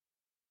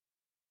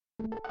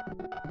Welcome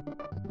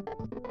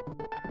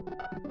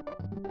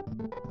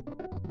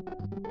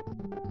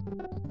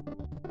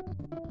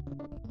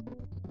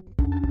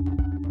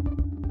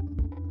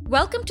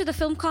to the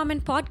Film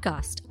Comment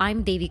Podcast.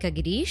 I'm Devika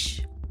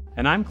Girish.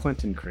 And I'm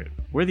Clinton Crute.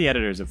 We're the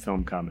editors of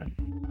Film Comment.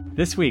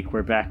 This week,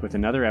 we're back with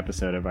another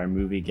episode of our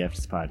Movie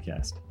Gifts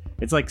podcast.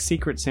 It's like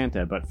Secret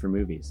Santa, but for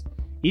movies.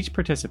 Each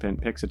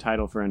participant picks a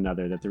title for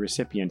another that the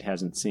recipient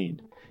hasn't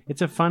seen.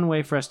 It's a fun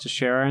way for us to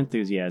share our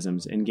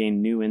enthusiasms and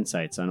gain new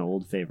insights on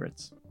old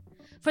favorites.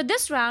 For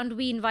this round,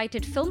 we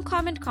invited Film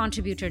Comment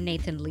contributor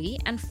Nathan Lee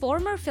and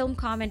former Film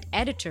Comment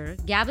editor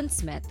Gavin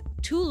Smith,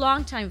 two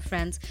longtime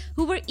friends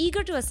who were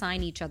eager to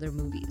assign each other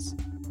movies.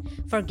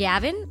 For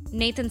Gavin,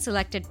 Nathan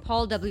selected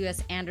Paul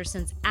W.S.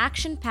 Anderson's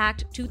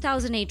action-packed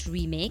 2008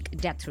 remake,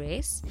 Death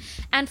Race.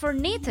 And for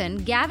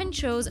Nathan, Gavin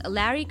chose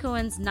Larry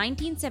Cohen's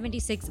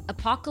 1976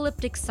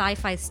 apocalyptic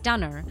sci-fi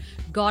stunner,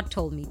 God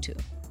Told Me To.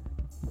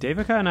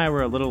 Devika and I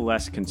were a little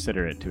less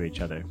considerate to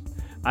each other.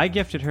 I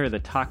gifted her the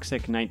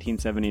toxic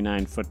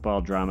 1979 football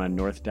drama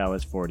North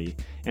Dallas 40,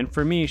 and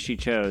for me she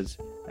chose,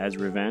 as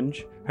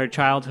revenge, her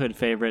childhood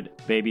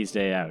favorite, Baby's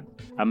Day Out,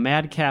 a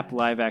madcap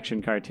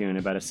live-action cartoon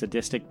about a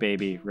sadistic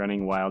baby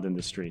running wild in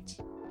the streets.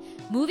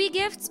 Movie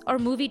gifts or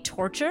movie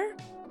torture?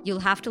 You'll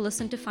have to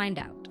listen to find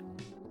out.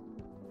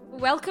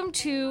 Welcome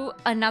to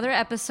another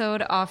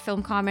episode of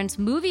Film Comment's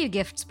Movie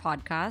Gifts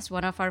podcast,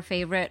 one of our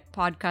favorite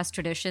podcast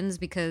traditions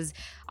because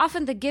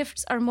often the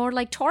gifts are more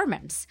like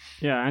torments.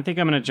 Yeah, I think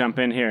I'm going to jump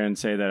in here and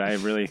say that I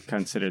really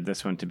considered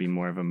this one to be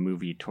more of a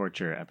movie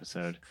torture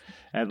episode,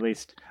 at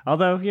least.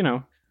 Although,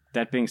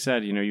 that being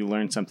said, you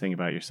learn something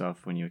about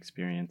yourself when you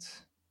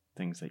experience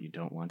things that you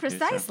don't want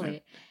Precisely.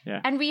 to. Yeah.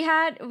 And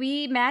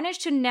we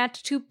managed to net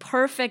two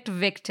perfect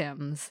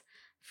victims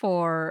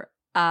for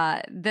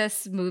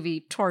this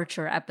movie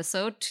torture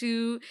episode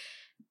to,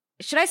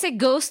 should I say,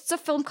 ghosts of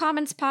Film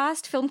Comment's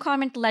past, Film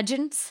Comment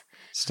legends?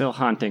 Still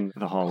haunting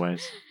the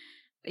hallways.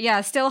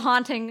 Yeah, still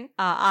haunting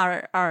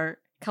our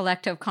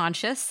collective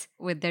conscious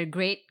with their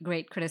great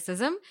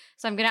criticism.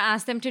 So I'm going to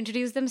ask them to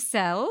introduce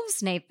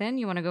themselves. Nathan,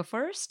 you want to go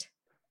first?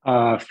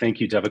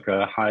 Thank you,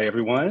 Devika. Hi,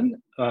 everyone.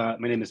 My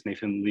name is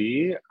Nathan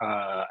Lee.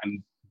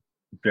 I'm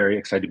very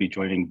excited to be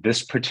joining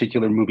this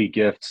particular movie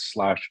gift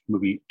 /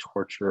 movie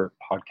torture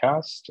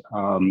podcast.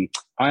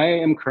 I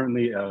am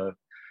currently a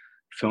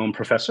film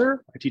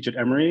professor. I teach at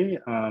Emory,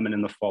 and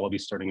in the fall I'll be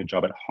starting a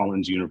job at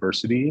Hollins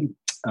University.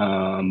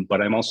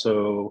 But I'm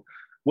also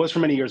was for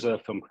many years a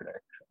film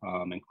critic,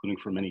 including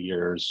for many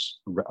years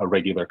a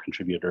regular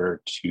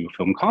contributor to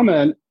Film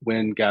Comment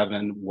when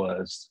Gavin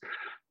was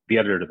the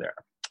editor there.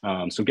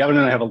 So Gavin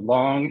and I have a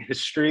long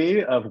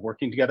history of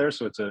working together.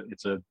 So it's a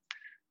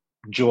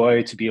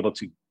joy to be able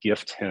to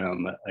gift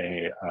him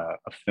a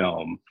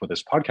film for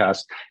this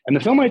podcast. And the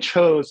film I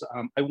chose,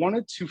 I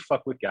wanted to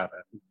fuck with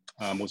Gavin.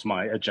 Was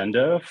my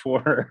agenda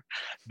for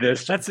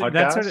this podcast.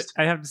 That's sort of,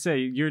 I have to say,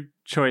 your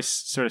choice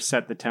sort of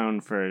set the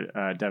tone for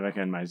Devika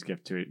and my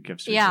gifts.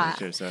 Yeah,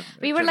 too, so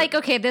we were like,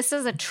 okay, this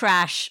is a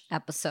trash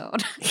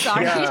episode.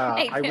 Sorry,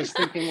 yeah, I was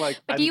thinking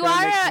like, but you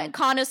are a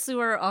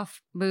connoisseur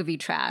of movie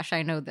trash.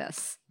 I know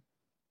this.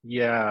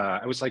 Yeah,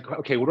 I was like,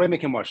 okay, what do I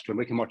make him watch? Do I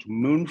make him watch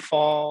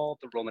Moonfall,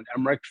 the Roland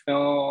Emmerich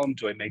film?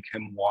 Do I make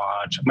him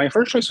watch? My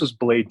first choice was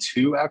Blade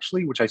 2,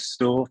 actually, which I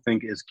still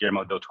think is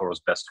Guillermo del Toro's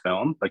best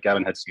film, but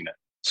Gavin had seen it.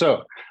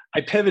 So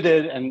I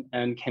pivoted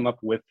and came up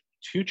with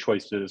two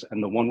choices,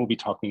 and the one we'll be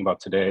talking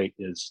about today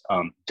is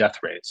Death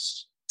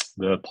Race,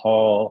 the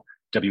Paul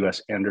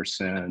W.S.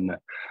 Anderson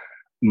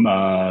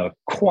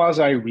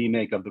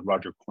quasi-remake of the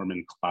Roger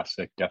Corman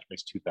classic Death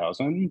Race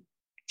 2000.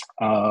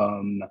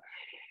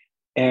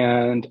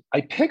 And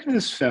I picked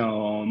this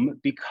film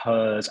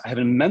because I have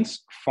an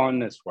immense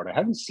fondness for it. I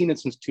haven't seen it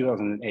since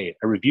 2008.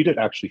 I reviewed it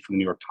actually for the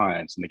New York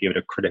Times, and they gave it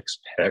a critic's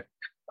pick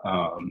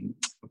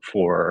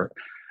for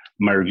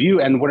my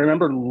review. And what I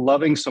remember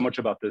loving so much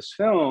about this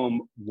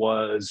film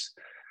was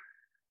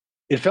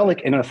it felt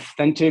like an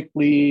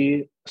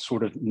authentically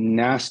sort of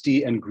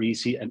nasty and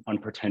greasy and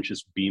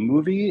unpretentious B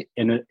movie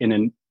in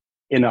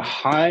a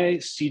high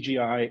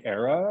CGI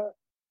era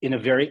in a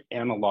very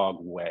analog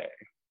way.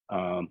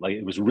 Like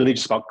it was really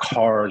just about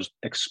cars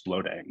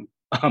exploding,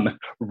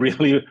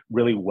 really,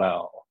 really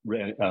well,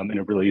 in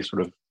a really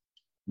sort of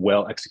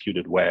well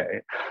executed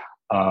way.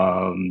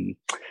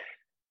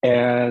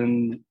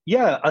 And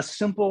yeah, a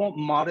simple,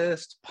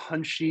 modest,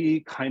 punchy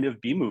kind of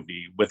B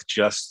movie with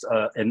just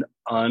an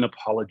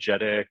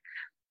unapologetic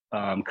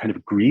kind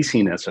of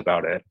greasiness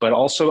about it, but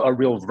also a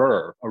real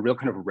verve, a real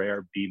kind of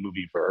rare B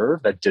movie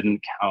verve that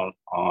didn't count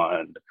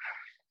on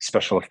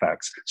special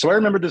effects. So I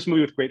remember this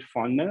movie with great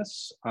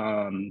fondness.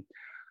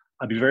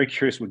 I'd be very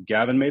curious what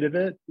Gavin made of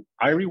it.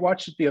 I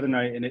rewatched it the other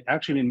night, and it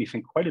actually made me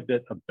think quite a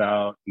bit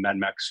about Mad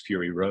Max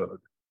Fury Road,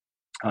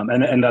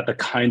 and that the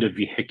kind of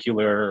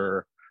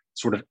vehicular,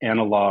 sort of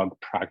analog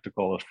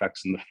practical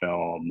effects in the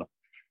film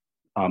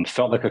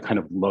felt like a kind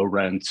of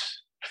low-rent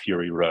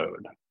Fury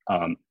Road.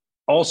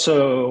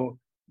 Also,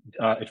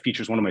 it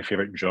features one of my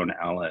favorite Joan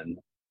Allen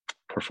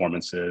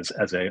performances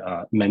as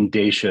a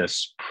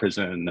mendacious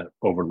prison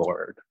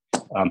overlord.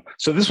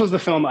 So this was the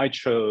film I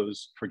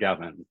chose for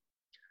Gavin: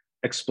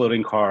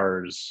 exploding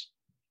cars,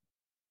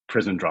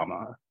 prison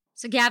drama.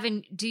 So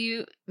Gavin, do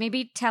you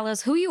maybe tell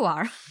us who you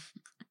are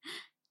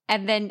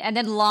and then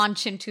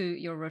launch into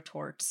your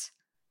retorts?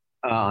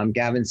 I'm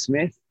Gavin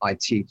Smith. I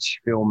teach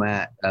film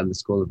at the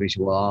School of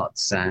Visual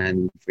Arts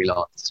and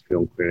freelance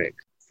film critic,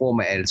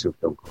 former editor of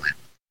Film Comment.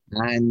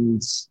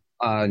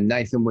 And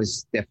Nathan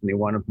was definitely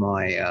one of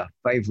my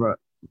favorite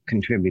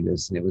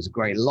contributors, and it was a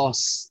great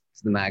loss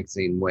to the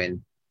magazine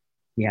when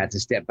he had to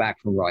step back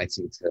from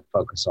writing to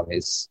focus on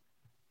his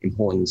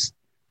important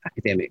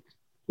academic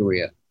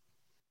career.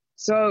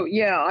 So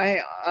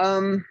yeah,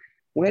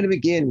 where to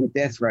begin with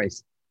Death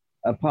Race?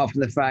 Apart from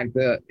the fact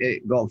that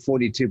it got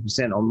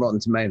 42% on Rotten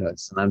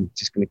Tomatoes, and I'm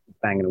just going to keep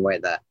banging away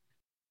at that.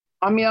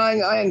 I mean,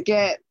 I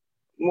get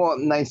what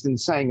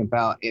Nathan's saying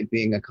about it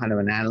being a kind of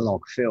an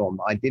analog film.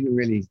 I didn't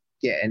really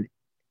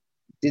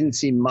didn't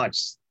see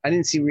much. I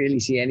didn't really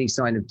see any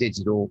sign of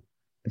digital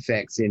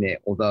effects in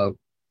it, although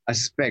I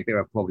suspect there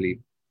are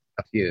probably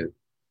a few.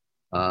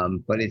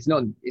 But it's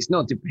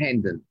not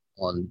dependent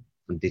on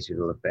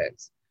digital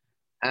effects.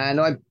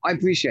 And I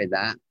appreciate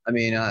that. I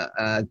mean,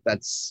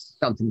 that's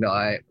something that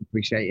I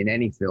appreciate in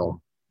any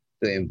film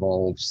that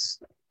involves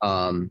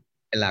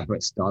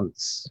elaborate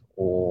stunts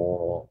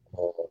or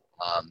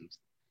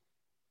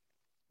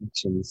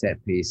action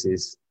set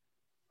pieces.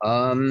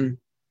 I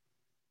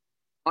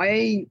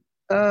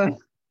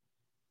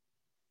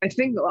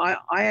think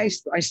I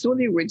saw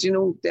the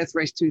original Death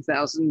Race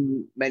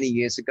 2000 many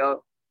years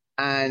ago,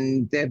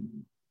 and they're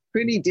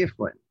pretty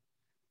different.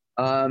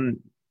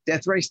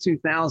 Death Race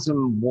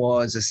 2000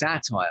 was a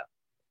satire,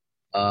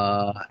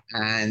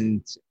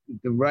 and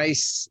the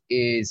race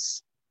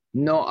is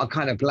not a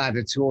kind of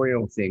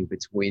gladiatorial thing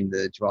between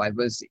the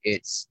drivers.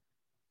 It's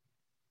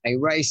a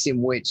race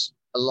in which,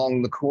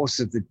 along the course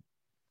of the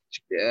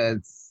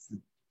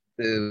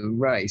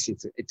race,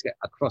 it's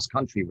a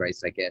cross-country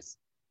race, I guess.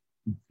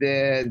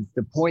 The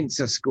points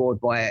are scored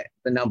by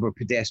the number of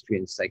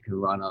pedestrians they can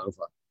run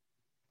over.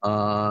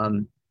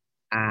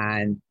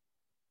 And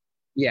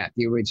yeah,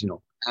 the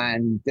original.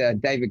 And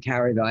David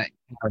Carradine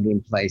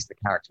plays the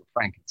character of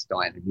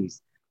Frankenstein, and he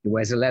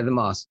wears a leather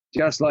mask,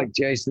 just like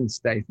Jason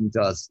Statham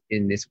does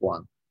in this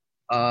one.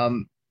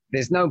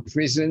 There's no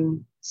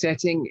prison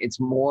setting. It's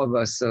more of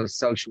a sort of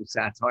social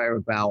satire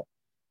about,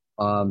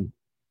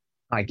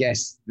 I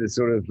guess, the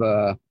sort of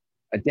a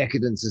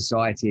decadent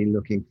society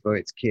looking for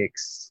its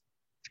kicks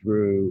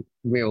through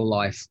real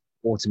life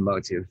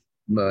automotive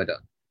murder.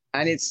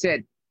 And it's set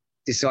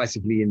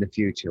decisively in the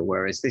future,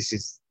 whereas this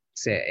is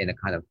set in a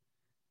kind of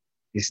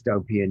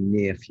dystopian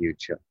near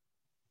future.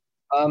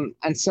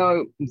 And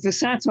so the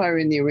satire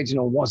in the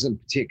original wasn't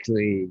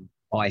particularly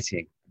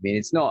biting. I mean,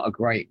 it's not a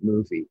great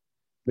movie,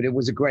 but it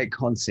was a great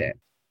concept.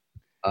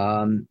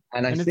 And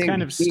it's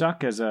kind of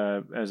stuck as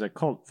a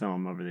cult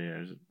film over the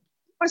years.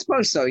 I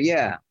suppose so,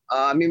 yeah.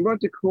 I mean,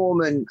 Roger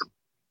Corman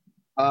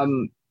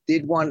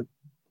did want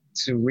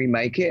to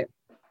remake it.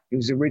 He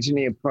was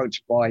originally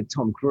approached by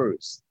Tom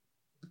Cruise,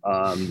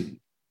 who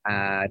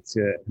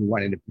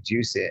wanted to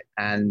produce it.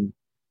 And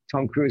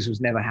Tom Cruise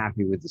was never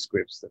happy with the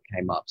scripts that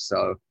came up.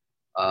 So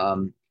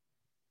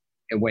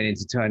it went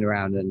into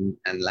turnaround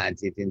and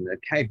landed in the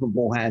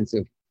capable hands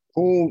of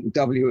Paul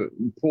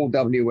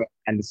W.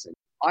 Anderson.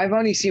 I've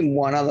only seen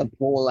one other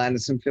Paul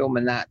Anderson film,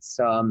 and that's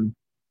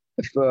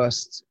the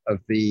first of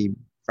the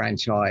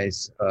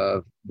franchise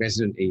of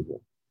Resident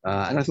Evil.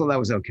 And I thought that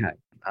was okay.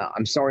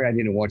 I'm sorry I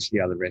didn't watch the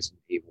other Resident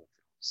Evil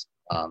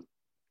films.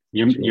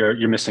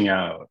 You're missing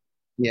out.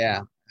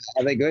 Yeah.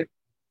 Are they good?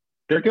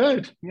 They're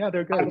good. Yeah,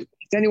 they're good.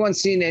 Has anyone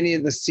seen any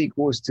of the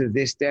sequels to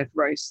this Death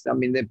Race? I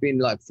mean, there've been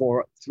like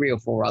 3 or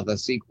 4 other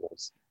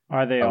sequels.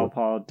 Are they all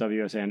Paul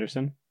W.S.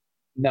 Anderson?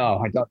 No,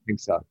 I don't think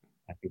so.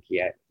 I think he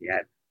had.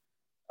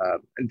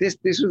 And this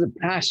was a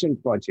passion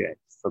project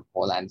for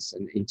Paul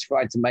Anderson. He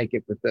tried to make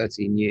it for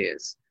 13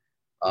 years.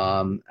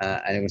 And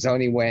it was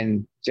only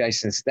when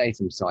Jason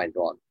Statham signed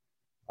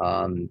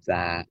on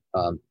that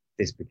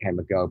this became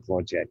a go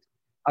project.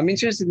 I'm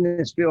interested in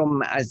this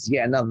film as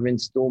yet another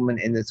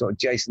installment in the sort of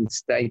Jason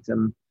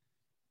Statham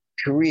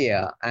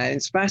career. And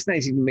it's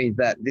fascinating to me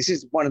that this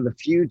is one of the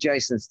few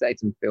Jason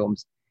Statham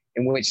films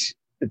in which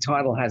the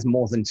title has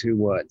more than 2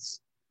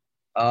 words.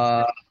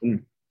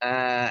 And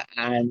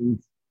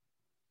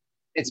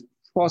it's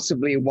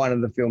possibly one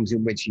of the films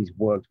in which he's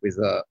worked with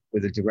a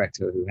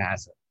director who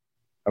has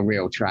a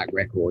real track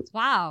record.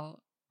 Wow.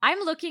 I'm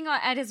looking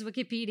at his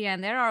Wikipedia,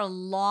 and there are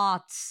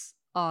lots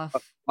of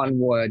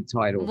one-word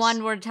titles.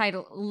 One-word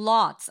title.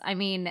 Lots. I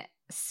mean,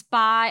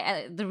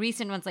 Spy, the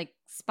recent ones like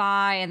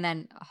Spy, and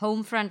then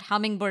Homefront,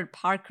 Hummingbird,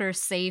 Parker,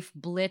 Safe,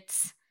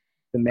 Blitz.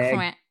 The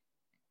Meg.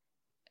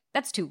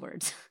 That's 2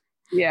 words.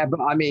 Yeah,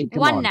 but I mean, come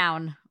one on.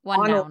 Noun.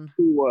 One noun.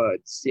 2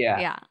 words,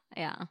 yeah.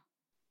 Yeah.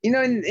 You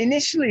know,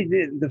 initially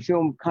the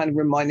film kind of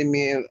reminded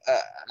me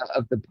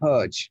of the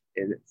Purge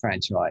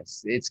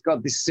franchise. It's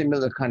got this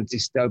similar kind of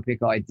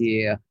dystopic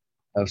idea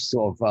of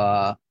sort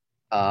of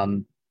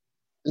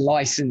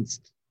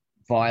licensed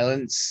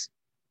violence.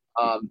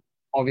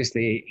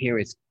 Obviously, here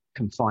it's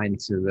confined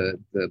to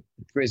the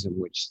prison,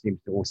 which seems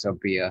to also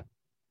be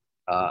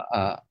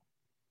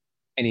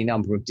any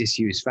number of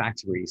disused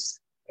factories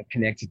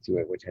connected to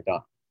it, which I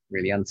don't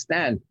really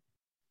understand.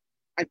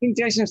 I think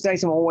Jason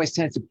Statham always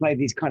tends to play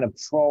these kind of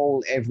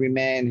troll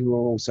everyman who are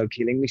also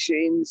killing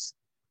machines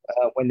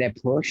when they're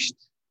pushed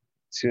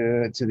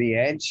to the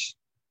edge.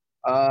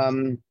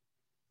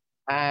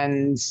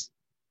 And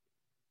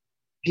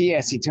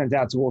P.S. he turns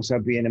out to also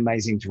be an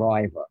amazing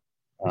driver.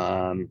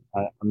 I'm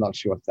not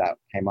sure if that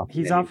came up.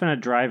 He's often a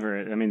driver.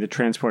 I mean, the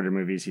Transporter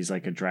movies, he's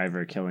like a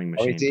driver killing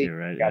machine too,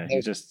 right? Yeah,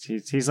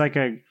 he's like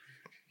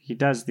he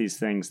does these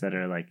things that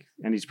are like,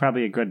 and he's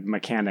probably a good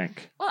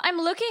mechanic. Well, I'm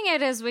looking at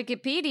his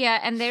Wikipedia,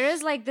 and there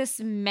is like this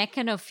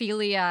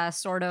mechanophilia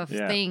sort of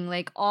thing.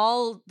 Like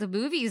all the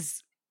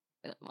movies,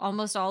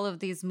 almost all of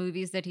these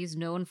movies that he's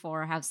known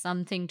for have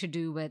something to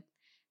do with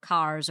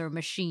cars or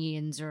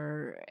machines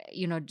or,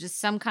 just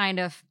some kind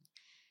of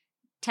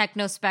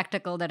techno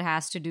spectacle that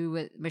has to do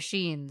with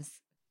machines.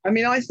 I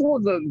mean, I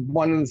thought that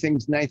one of the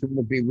things Nathan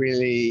would be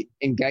really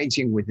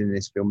engaging with in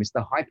this film is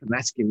the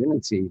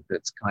hypermasculinity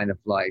that's kind of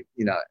like,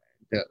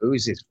 that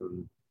oozes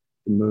from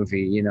the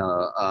movie,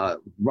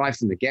 right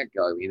from the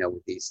get-go,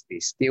 with these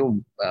steel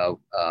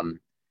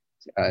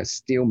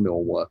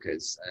mill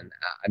workers. And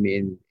I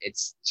mean,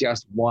 it's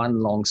just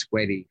one long,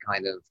 sweaty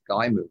kind of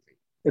guy movie.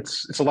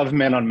 It's a lot of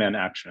man-on-man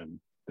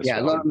action.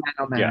 A lot of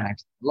man-on-man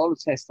action, a lot of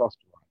testosterone.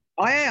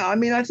 I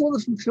mean, I thought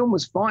the film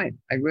was fine.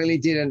 I really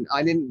didn't.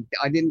 I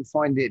didn't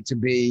find it to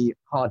be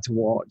hard to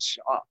watch.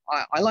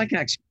 I like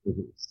action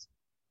movies,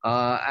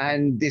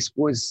 and this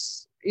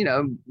was,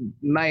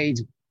 made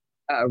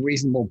at a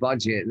reasonable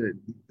budget that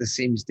the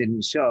seams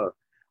didn't show.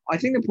 I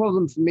think the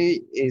problem for me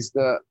is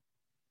that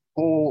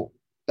Paul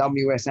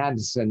W.S.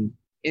 Anderson,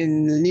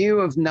 in lieu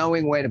of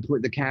knowing where to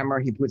put the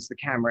camera, he puts the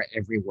camera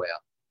everywhere,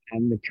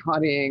 and the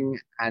cutting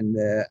and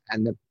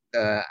the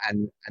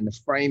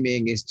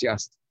framing is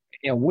just,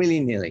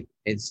 willy-nilly.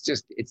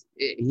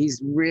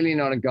 He's really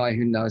not a guy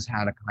who knows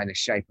how to kind of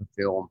shape a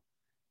film.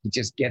 He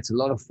just gets a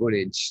lot of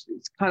footage.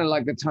 It's kind of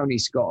like the Tony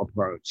Scott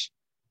approach.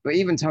 But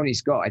even Tony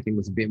Scott, I think,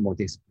 was a bit more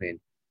disciplined.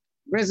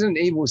 Resident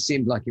Evil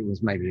seemed like it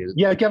was maybe...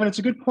 Yeah, Gavin, it's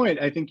a good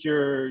point. I think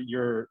you're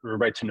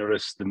right to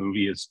notice the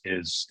movie is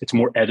it's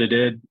more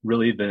edited,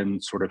 really,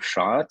 than sort of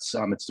shots.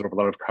 It's sort of a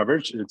lot of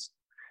coverage.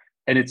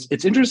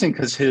 It's interesting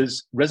because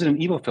his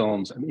Resident Evil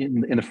films, I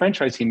mean, in the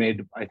franchise, he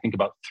made, I think,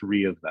 about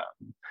 3 of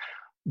them.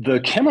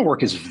 The camera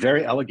work is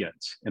very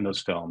elegant in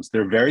those films.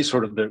 It's very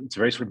sort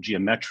of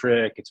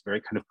geometric. It's very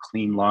kind of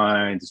clean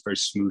lines. It's very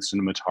smooth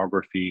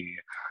cinematography.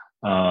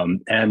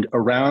 And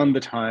around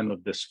the time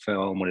of this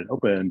film, when it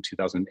opened,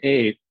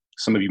 2008,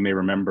 some of you may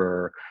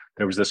remember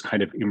there was this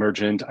kind of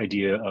emergent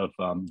idea of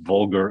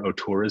vulgar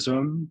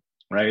auteurism,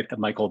 right? And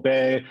Michael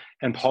Bay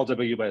and Paul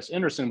W.S.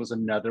 Anderson was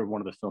another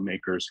one of the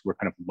filmmakers who were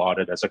kind of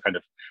lauded as a kind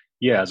of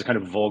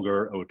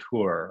vulgar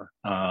auteur.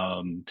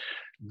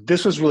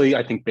 This was really,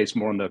 I think, based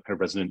more on the kind of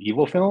Resident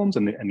Evil films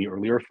and the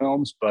earlier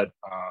films. But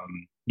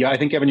I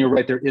think, Evan, you're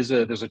right. There's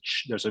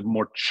a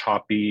more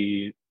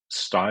choppy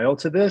style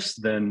to this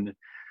than.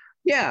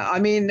 Yeah, I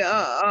mean,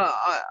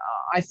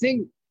 I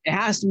think it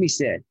has to be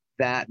said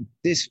that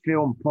this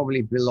film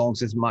probably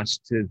belongs as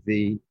much to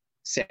the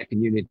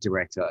second unit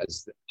director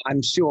as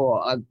I'm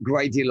sure a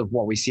great deal of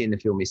what we see in the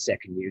film is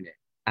second unit,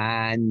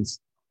 and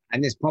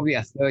there's probably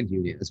a third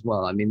unit as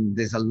well. I mean,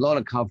 there's a lot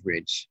of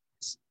coverage.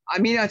 I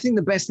mean, I think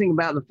the best thing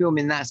about the film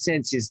in that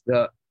sense is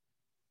that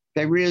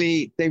they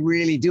really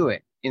do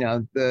it.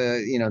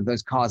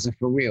 Those cars are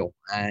for real,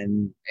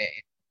 and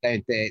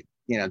they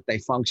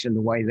function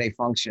the way they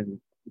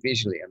function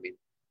visually. I mean,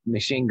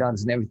 machine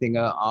guns and everything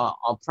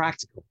are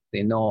practical.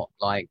 They're not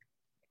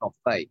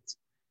faked.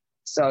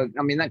 So,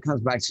 I mean, that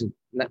comes back to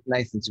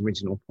Nathan's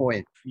original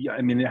point. Yeah,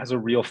 I mean, it has a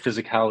real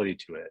physicality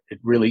to it. It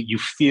really, you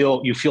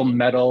feel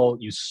metal,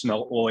 you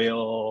smell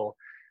oil,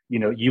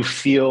 you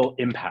feel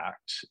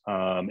impact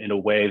in a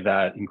way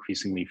that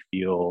increasingly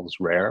feels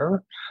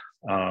rare.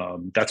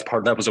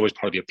 That was always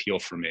part of the appeal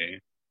for me.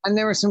 And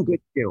there are some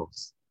good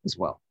kills as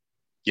well.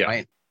 Yeah.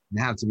 Right?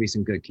 There have to be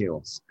some good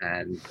kills.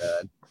 And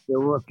there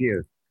were a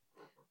few.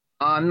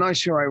 I'm not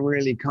sure I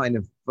really kind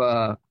of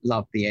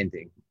loved the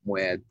ending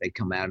where they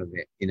come out of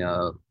it.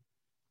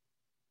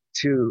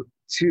 Two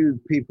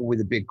people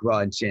with a big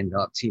grudge end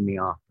up teaming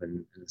up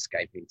and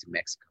escaping to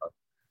Mexico.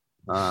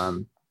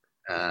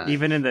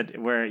 Even in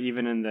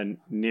the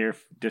near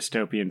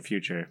dystopian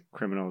future,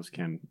 criminals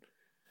can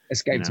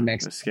escape to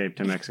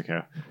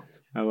Mexico.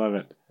 I love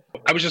it.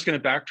 I was just going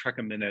to backtrack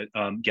a minute,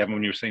 Gavin,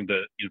 when you were saying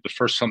the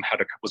first film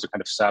was a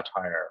kind of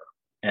satire,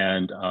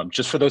 and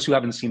just for those who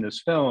haven't seen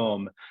this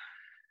film,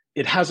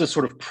 it has a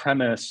sort of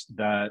premise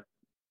that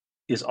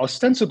is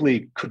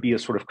ostensibly could be a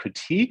sort of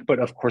critique, but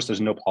of course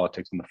there's no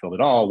politics in the film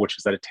at all, which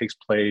is that it takes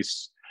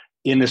place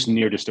in this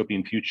near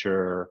dystopian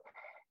future.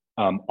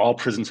 All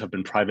prisons have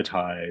been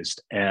privatized,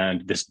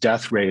 and this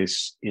death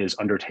race is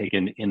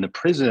undertaken in the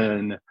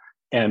prison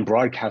and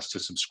broadcast to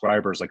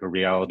subscribers like a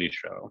reality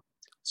show.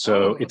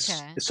 So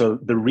so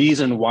the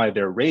reason why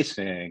they're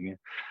racing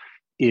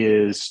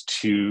is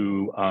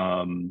to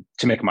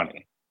make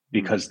money,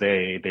 because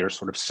they're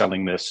sort of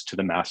selling this to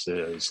the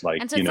masses,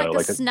 like, And so it's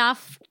like a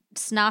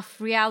snuff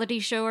reality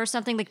show or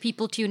something, like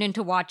people tune in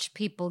to watch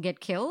people get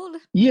killed.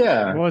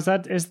 Yeah. Well,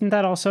 isn't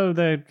that also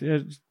the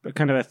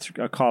kind of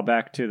a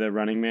callback to the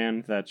Running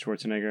Man, that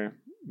Schwarzenegger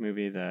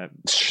movie that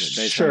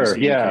Sure.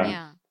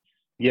 Yeah.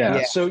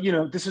 Yeah. So,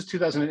 this is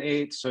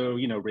 2008. So,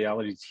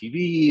 reality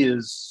TV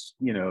is,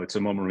 it's a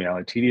moment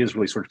reality TV is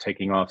really sort of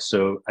taking off.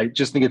 So I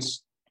just think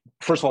it's,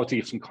 first of all, to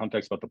give some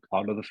context about the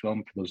plot of the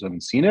film for those who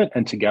haven't seen it.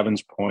 And to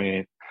Gavin's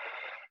point,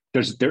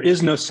 there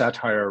is no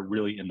satire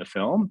really in the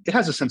film. It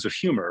has a sense of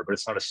humor, but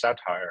it's not a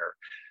satire.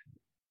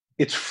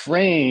 It's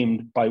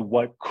framed by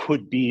what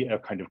could be a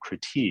kind of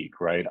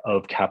critique, right,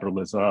 of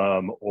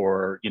capitalism,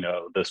 or,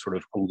 the sort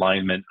of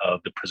alignment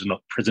of the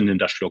prison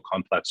industrial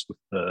complex with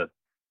the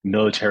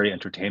military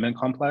entertainment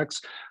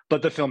complex.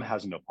 But the film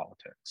has no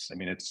politics. I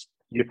mean,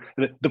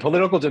 the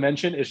political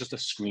dimension is just a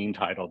screen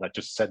title that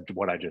just said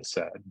what I just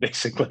said,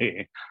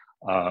 basically.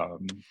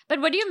 But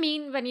what do you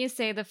mean when you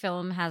say the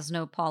film has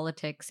no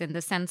politics, in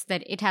the sense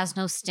that it has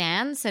no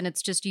stance and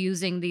it's just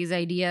using these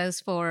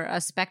ideas for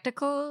a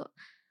spectacle?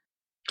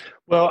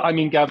 Well, I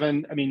mean,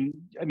 Gavin, I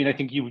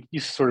think you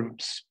sort of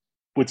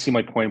would see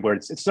my point, where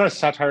it's not a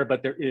satire,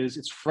 but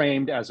it's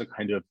framed as a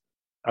kind of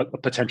a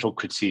potential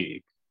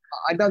critique.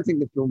 I don't think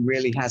the film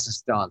really has a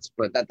stance,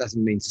 but that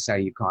doesn't mean to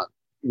say you can't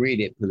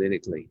read it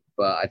politically.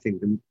 But I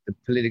think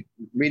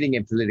reading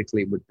it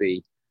politically would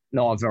be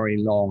not a very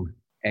long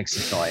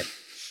exercise.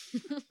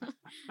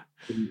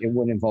 It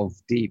would involve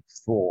deep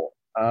thought.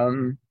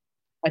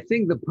 I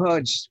think the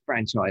Purge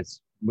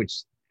franchise,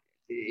 which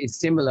is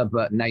similar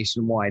but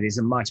nationwide, is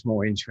a much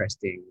more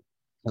interesting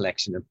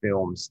collection of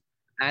films,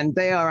 and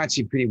they are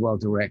actually pretty well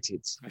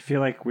directed. I feel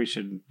like we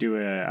should do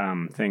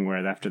a thing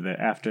where at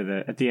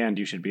the end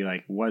you should be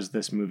like, was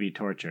this movie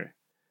torture?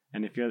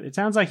 And it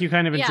sounds like you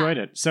kind of enjoyed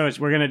it, so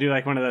we're gonna do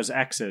like one of those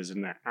X's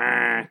in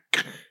there.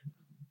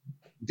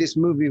 This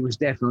movie was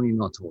definitely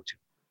not torture.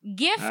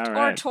 Gift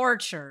or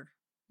torture?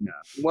 No.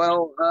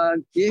 Well,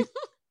 it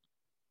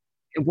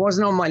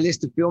wasn't on my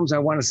list of films I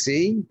want to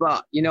see,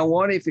 but you know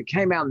what? If it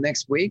came out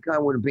next week, I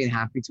would have been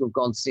happy to have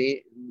gone to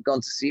see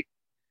it.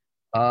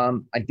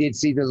 I did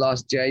see the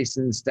last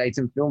Jason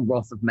Statham film,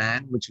 Wrath of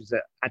Man, which was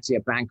actually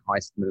a bank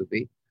heist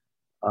movie,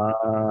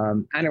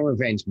 and a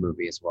revenge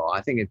movie as well.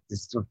 I think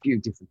there's a few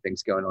different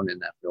things going on in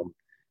that film.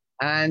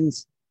 And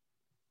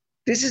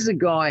this is a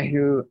guy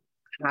who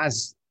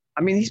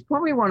he's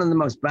probably one of the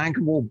most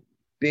bankable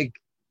big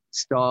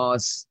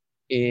stars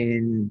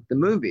in the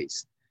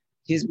movies.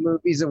 His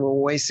movies are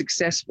always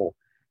successful.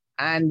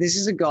 And this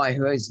is a guy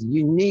who is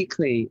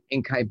uniquely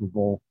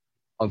incapable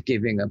of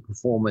giving a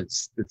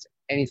performance that's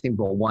anything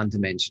but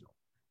one-dimensional.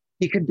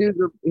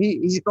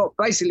 He's got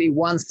basically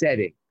one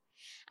setting.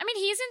 I mean,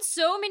 he's in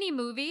so many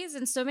movies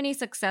and so many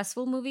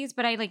successful movies,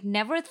 but I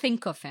never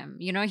think of him.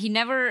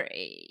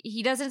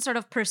 He doesn't sort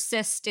of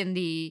persist in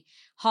the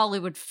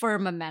Hollywood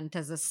firmament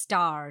as a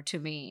star to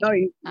me. No,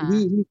 he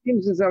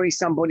seems as though he's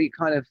somebody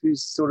kind of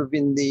who's sort of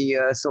in the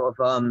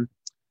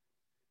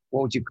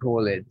what would you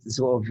call it?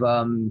 Sort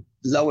of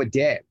lower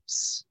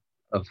depths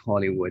of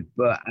Hollywood,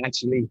 but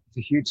actually he's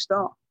a huge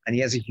star and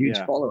he has a huge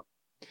following.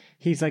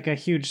 He's like a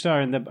huge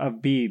star in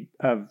of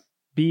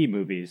B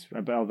movies,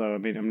 although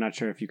I'm not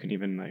sure if you can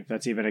even if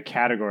that's even a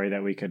category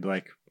that we could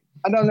like.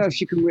 I don't know if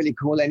you can really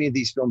call any of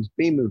these films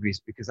B movies,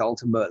 because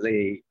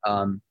ultimately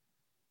they're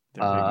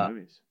big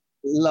movies.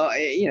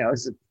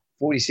 It's a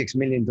 $46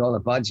 million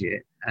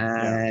budget,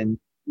 and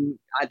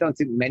I don't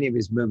think many of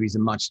his movies are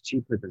much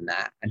cheaper than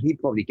that, and he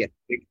probably gets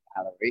a big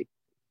salary,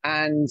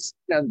 and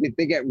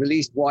they get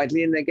released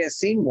widely and they get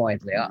seen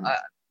widely.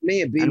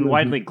 Mm-hmm. And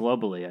widely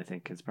globally, I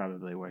think is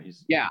probably where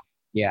he's. Yeah.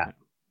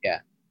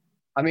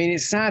 I mean,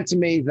 it's sad to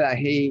me that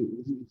he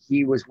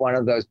was one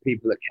of those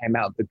people that came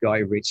out of the Guy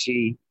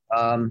Ritchie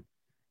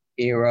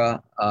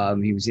era.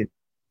 He was in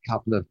a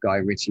couple of Guy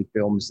Ritchie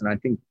films, and I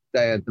think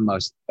they are the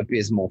most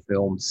abysmal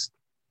films.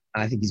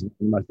 I think he's one of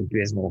the most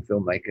abysmal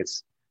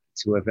filmmakers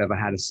to have ever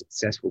had a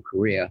successful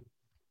career.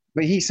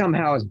 But he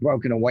somehow has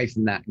broken away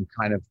from that and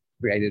kind of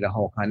created a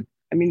whole kind.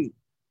 I mean,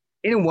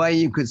 in a way,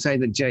 you could say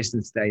that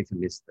Jason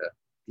Statham is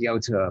the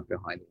auteur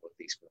behind all of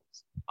these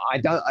films.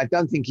 I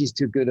don't think he's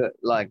too good at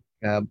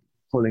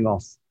pulling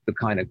off the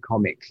kind of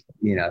comic,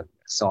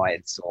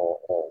 sides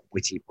or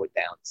witty put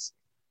downs.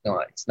 No,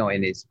 it's not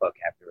in his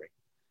vocabulary.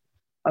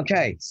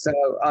 Okay, so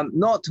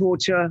not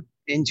torture,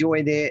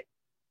 enjoyed it.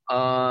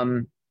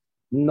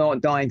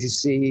 Not dying to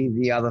see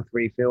the other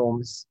three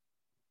films.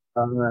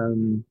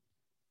 And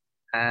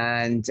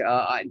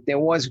there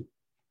was,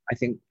 I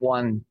think,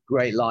 one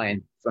great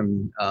line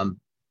from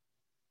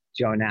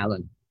Joan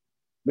Allen.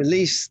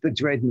 Release the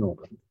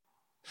dreadnought.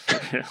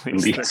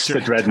 Release the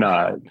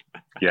dreadnought.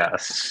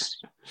 Yes.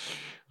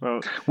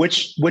 Well,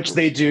 which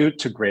they do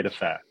to great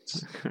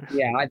effect.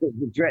 Yeah, I think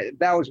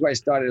that was where it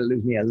started to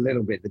lose me a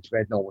little bit. The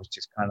dreadnought was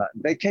just kind of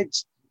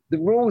the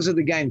rules of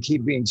the game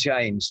keep being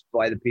changed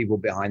by the people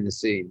behind the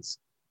scenes.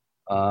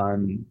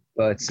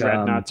 But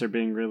dreadnoughts are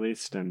being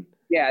released, and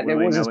Yeah, there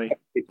was a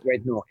willy-nilly.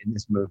 dreadnought in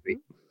this movie.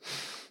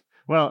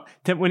 Well,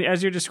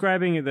 as you're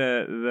describing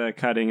the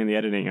cutting and the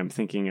editing, I'm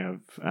thinking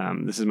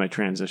of this is my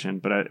transition,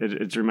 but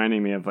it's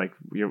reminding me of like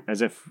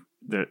as if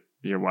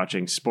you're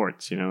watching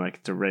sports, like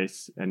it's a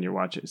race and you're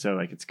watching, so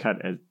like it's cut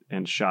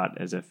and shot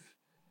as if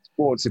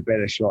Sports are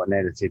better shot and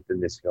edited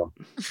than this film.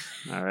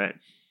 All right.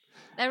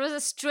 That was a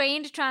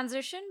strained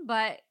transition,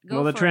 but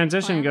the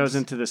transition goes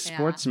into the Yeah.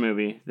 sports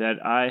movie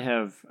that I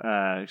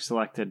have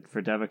selected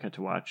for Devika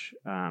to watch,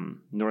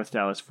 North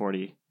Dallas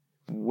 40,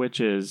 which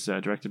is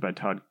directed by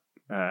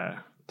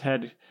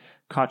Ted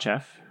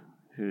Kotcheff,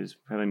 who's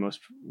probably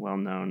most well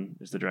known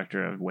as the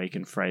director of Wake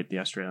and Fright, the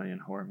Australian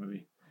horror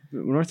movie.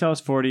 North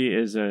Dallas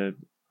 40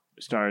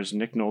 stars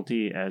Nick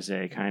Nolte as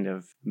a kind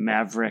of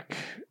maverick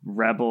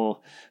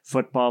rebel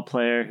football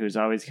player who's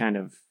always kind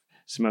of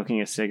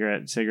smoking a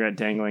cigarette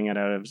dangling it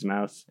out of his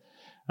mouth,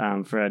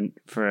 for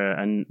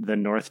the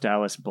North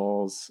Dallas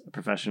Bulls, a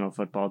professional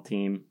football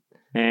team.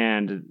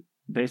 And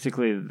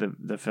basically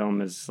the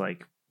film is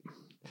like,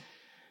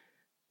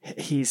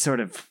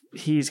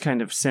 he's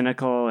kind of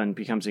cynical and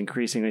becomes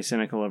increasingly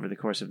cynical over the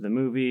course of the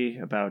movie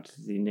about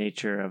the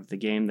nature of the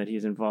game that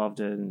he's involved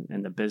in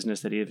and the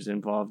business that he is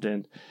involved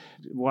in.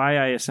 Why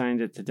I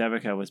assigned it to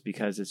Devika was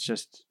because it's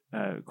just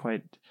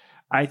quite,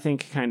 I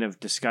think, kind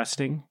of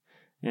disgusting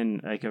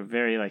in like a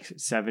very like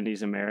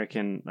 70s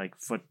American like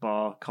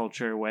football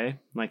culture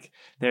way. Like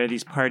there are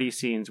these party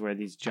scenes where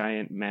these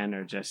giant men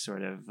are just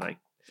sort of like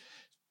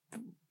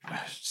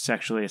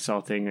sexually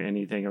assaulting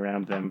anything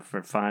around them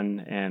for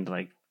fun and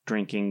like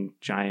drinking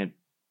giant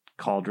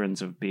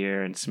cauldrons of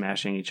beer and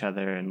smashing each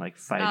other and like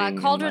fighting.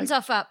 Cauldrons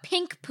of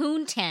pink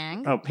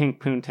poontang. Oh,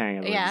 pink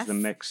poontang. Yes. Is the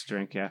mixed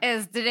drink, yeah.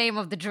 Is the name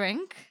of the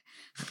drink.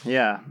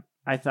 Yeah.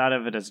 I thought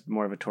of it as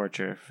more of a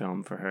torture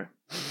film for her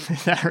in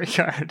that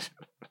regard.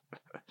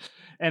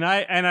 And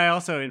I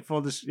also, in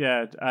full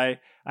I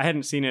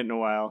hadn't seen it in a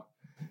while,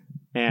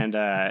 and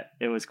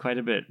it was quite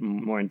a bit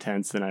more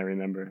intense than I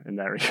remember in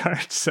that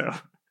regard. So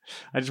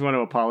I just want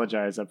to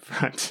apologize up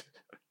front.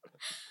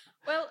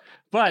 Well,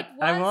 but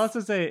I will also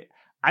say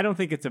I don't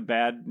think it's a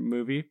bad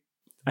movie.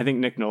 I think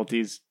Nick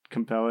Nolte's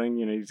compelling.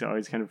 He's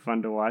always kind of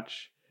fun to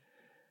watch.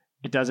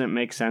 It doesn't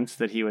make sense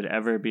that he would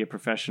ever be a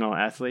professional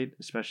athlete,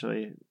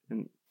 especially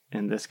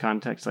in this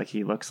context. Like,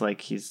 he looks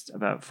like he's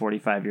about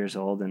 45 years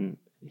old and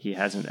he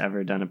hasn't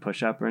ever done a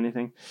push-up or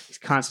anything. He's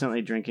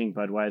constantly drinking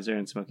Budweiser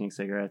and smoking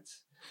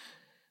cigarettes.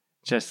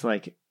 Just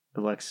like, it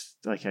looks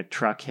like a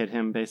truck hit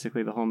him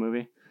basically the whole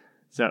movie.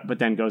 So, but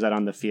then goes out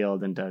on the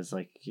field and does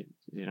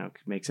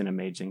makes an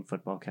amazing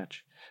football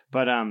catch.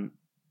 But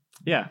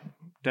yeah,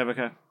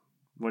 Devika,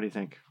 what do you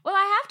think? Well,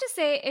 I have to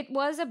say it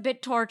was a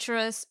bit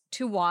torturous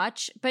to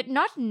watch, but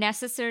not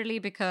necessarily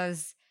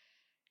because,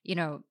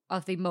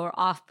 of the more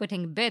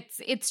off-putting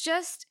bits. It's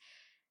just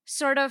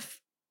sort of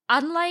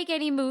unlike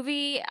any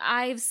movie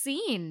I've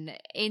seen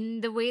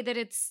in the way that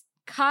it's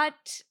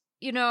cut.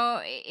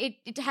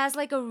 It has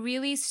like a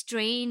really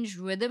strange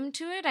rhythm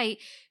to it. I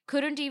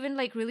couldn't even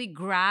like really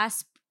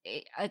grasp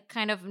a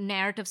kind of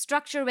narrative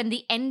structure when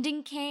the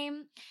ending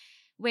came,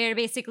 where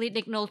basically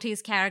Nick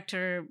Nolte's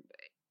character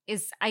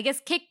is, I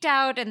guess, kicked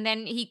out and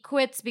then he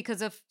quits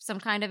because of some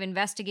kind of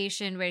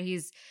investigation where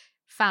he's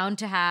found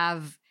to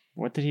have...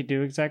 What did he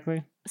do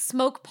exactly?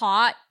 Smoke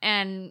pot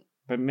and...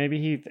 But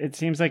maybe it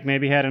seems like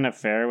maybe he had an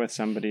affair with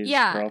somebody's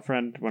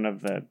girlfriend, one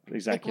of the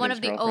executives' like one of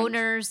the girlfriends.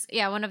 owners,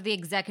 one of the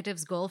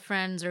executives'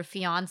 girlfriends or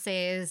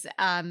fiancés.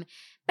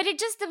 But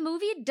the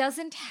movie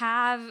doesn't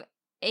have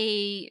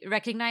a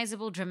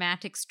recognizable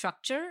dramatic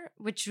structure,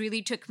 which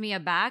really took me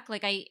aback.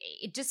 Like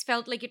it just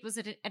felt like it was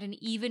at an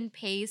even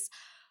pace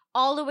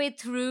all the way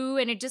through,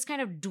 and it just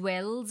kind of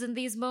dwells in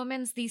these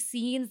moments, these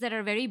scenes that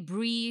are very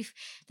brief,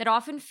 that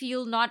often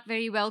feel not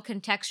very well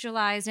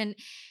contextualized. And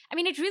I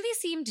mean, it really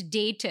seemed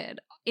dated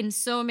in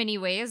so many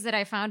ways that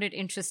I found it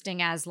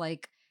interesting as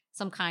like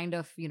some kind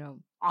of,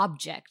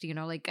 object,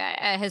 like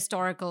a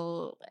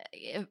historical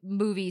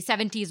movie,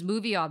 70s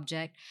movie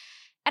object.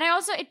 And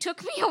it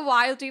took me a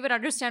while to even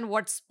understand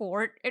what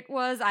sport it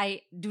was.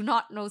 I do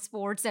not know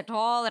sports at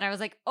all. And I was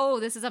like,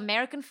 oh, this is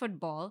American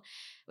football,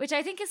 which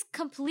I think is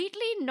completely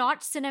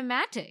not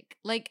cinematic.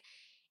 Like,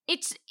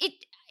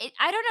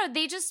 I don't know,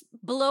 they just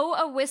blow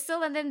a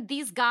whistle and then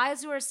these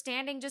guys who are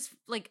standing just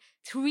like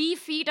 3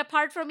 feet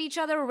apart from each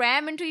other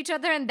ram into each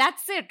other and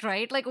that's it,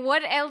 right? Like,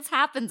 what else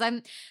happens?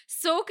 I'm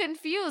so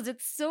confused.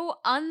 It's so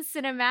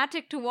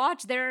uncinematic to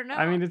watch.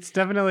 I mean, it's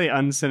definitely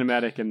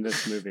uncinematic in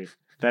this movie.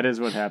 That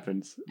is what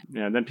happens.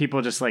 Then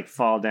people just like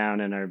fall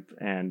down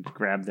and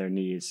grab their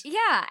knees.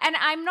 Yeah, and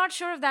I'm not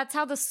sure if that's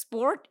how the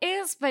sport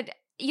is, but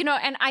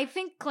and I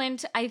think,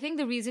 Clint,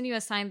 the reason you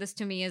assigned this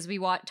to me is we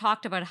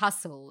talked about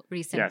Hustle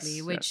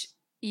recently, which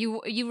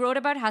you wrote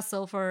about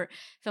Hustle for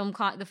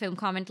the film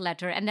comment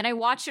letter, and then I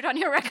watched it on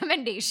your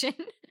recommendation.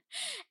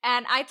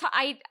 And I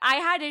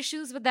had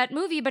issues with that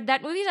movie, but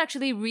that movie is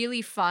actually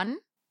really fun.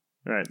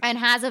 Right. And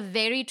has a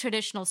very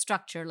traditional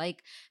structure,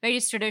 like very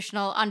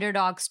traditional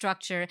underdog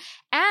structure.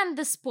 And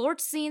the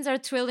sports scenes are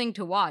thrilling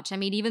to watch. I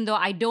mean, even though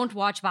I don't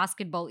watch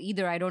basketball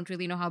either, I don't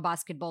really know how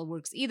basketball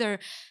works either.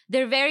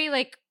 They're very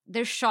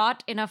they're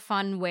shot in a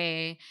fun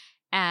way.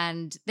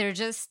 And they're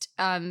just,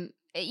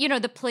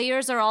 the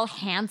players are all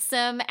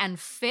handsome and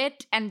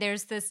fit. And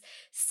there's this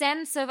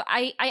sense of,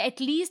 I at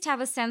least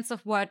have a sense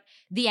of what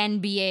the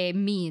NBA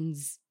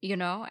means,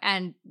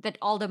 and that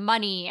all the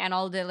money and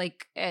all the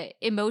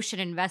emotion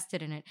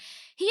invested in it.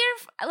 Here,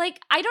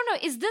 I don't know,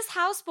 is this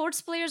how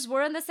sports players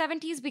were in the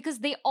 70s? Because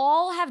they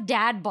all have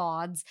dad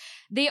bods.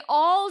 They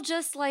all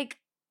just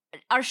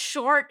are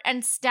short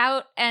and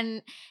stout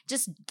and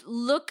just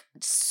look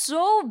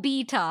so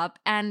beat up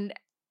and,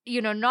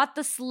 not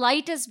the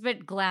slightest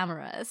bit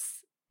glamorous.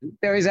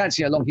 There is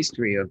actually a long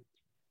history of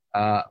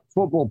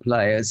football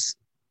players,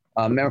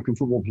 American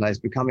football players,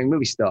 becoming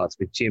movie stars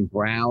with Jim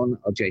Brown,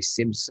 O.J.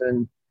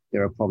 Simpson.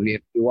 There are probably a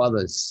few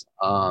others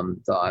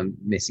that I'm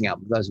missing out,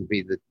 but those would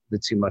be the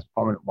two most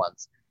prominent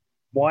ones.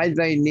 Why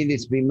they needed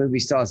to be movie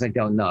stars, I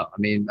don't know. I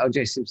mean,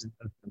 O.J. Simpson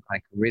had some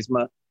kind of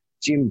charisma.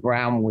 Jim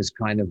Brown was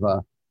kind of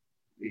a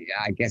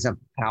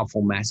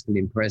powerful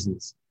masculine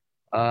presence.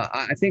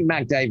 I think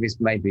Mac Davis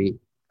maybe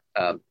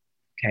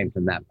came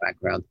from that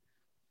background.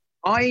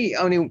 I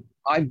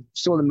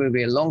saw the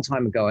movie a long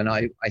time ago, and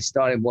I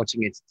started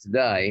watching it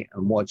today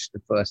and watched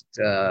the first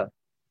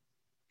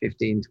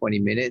 15, 20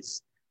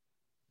 minutes.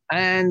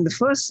 And the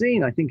first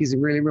scene, I think, is a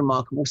really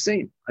remarkable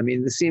scene. I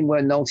mean, the scene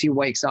where Nolte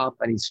wakes up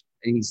and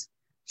he's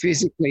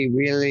physically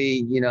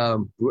really,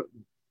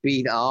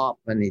 beat up,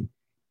 and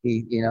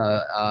he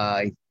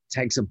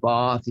takes a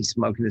bath, he's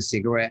smoking a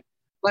cigarette.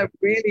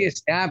 Really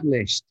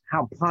established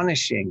how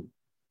punishing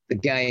the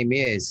game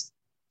is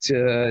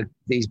to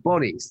these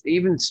bodies,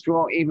 even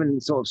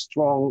sort of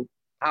strong,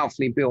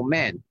 powerfully built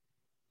men.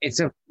 It's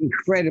an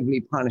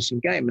incredibly punishing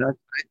game. And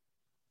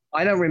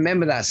I don't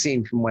remember that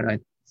scene from when I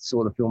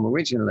saw the film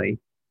originally,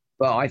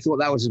 but I thought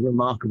that was a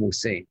remarkable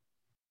scene.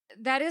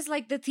 That is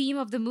the theme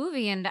of the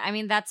movie. And I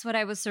mean, that's what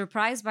I was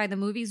surprised by. The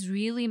movie's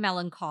really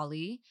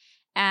melancholy.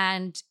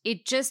 And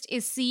it just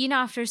is scene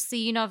after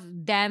scene of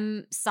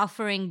them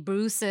suffering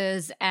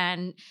bruises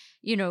and,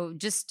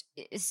 just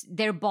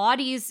their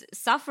bodies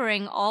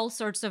suffering all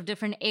sorts of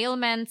different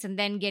ailments and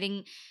then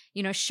getting,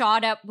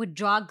 shot up with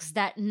drugs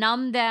that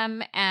numb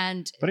them.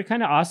 But it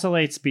kind of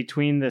oscillates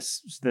between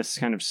this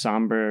kind of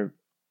somber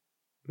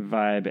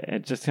vibe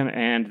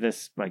and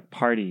this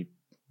party.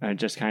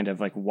 Just kind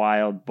of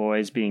wild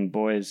boys being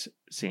boys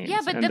scenes.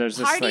 Yeah, but and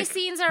the party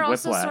scenes are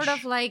also sort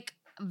of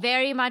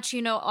very much,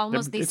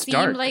 almost they seem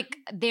dark. like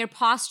they're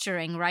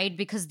posturing, right?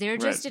 Because they're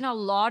just in a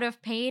lot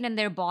of pain and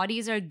their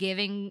bodies are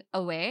giving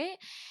away.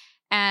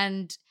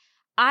 And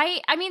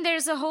I mean,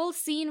 there's a whole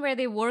scene where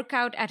they work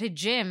out at a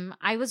gym.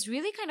 I was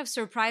really kind of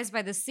surprised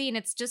by the scene.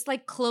 It's just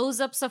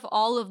close-ups of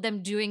all of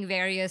them doing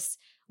various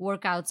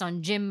workouts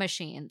on gym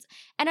machines.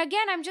 And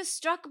again, I'm just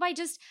struck by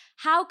just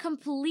how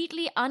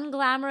completely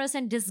unglamorous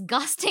and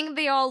disgusting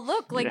they all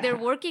look. They're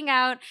working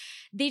out.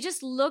 They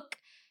just look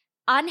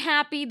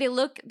unhappy.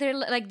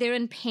 They're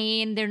in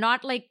pain. They're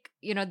not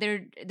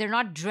they're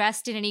not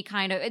dressed in any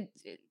kind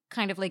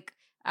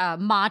of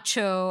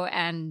macho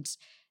and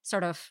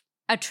sort of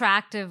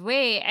attractive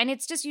way. And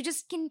it's just, you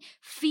just can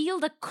feel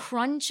the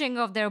crunching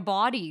of their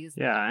bodies.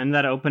 Yeah. And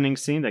that opening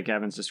scene that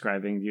Gavin's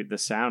describing, the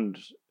sound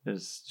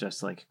is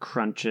just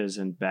crunches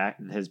and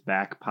his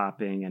back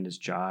popping and his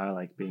jaw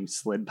being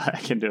slid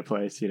back into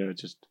place,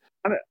 just.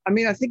 I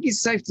mean, I think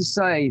it's safe to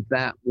say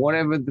that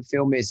whatever the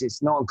film is,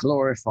 it's not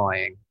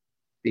glorifying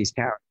these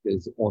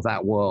characters or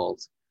that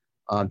world.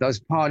 Those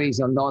parties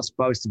are not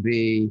supposed to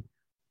be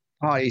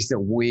parties that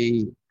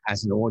we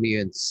as an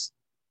audience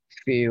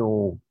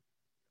feel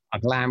are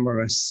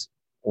glamorous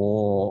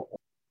or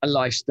a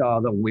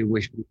lifestyle that we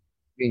wish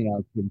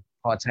could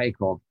partake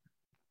of.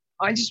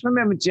 I just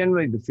remember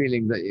generally the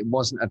feeling that it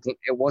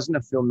wasn't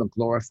a film that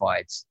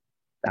glorified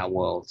that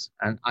world,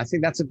 and I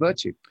think that's a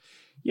virtue.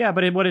 Yeah,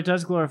 but what it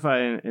does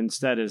glorify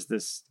instead is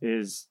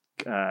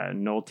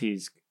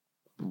Nolte's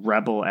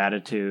rebel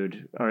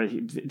attitude, or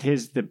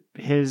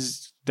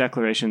his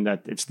declaration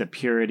that it's the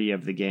purity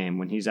of the game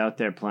when he's out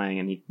there playing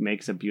and he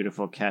makes a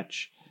beautiful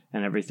catch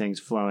and everything's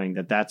flowing,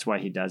 that's why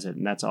he does it,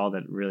 and that's all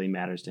that really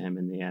matters to him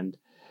in the end.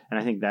 And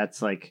I think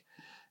that's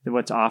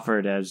what's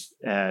offered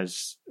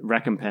as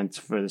recompense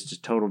for this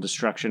just total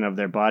destruction of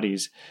their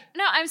bodies.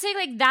 No, I'm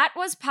saying that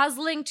was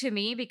puzzling to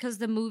me because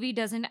the movie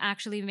doesn't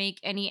actually make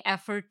any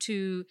effort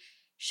to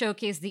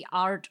showcase the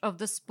art of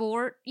the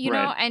sport,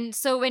 know? And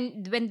so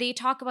when they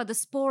talk about the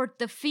sport,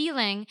 the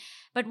feeling,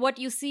 but what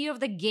you see of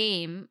the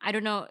game, I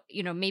don't know,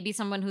 maybe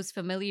someone who's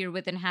familiar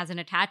with and has an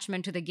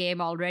attachment to the game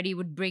already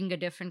would bring a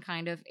different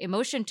kind of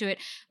emotion to it.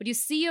 What you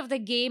see of the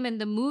game in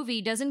the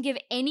movie doesn't give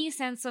any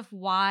sense of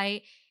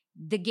why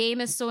the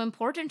game is so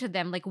important to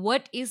them.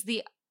 What is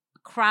the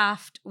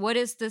craft? What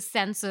is the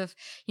sense of,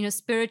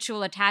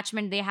 spiritual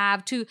attachment they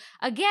have to,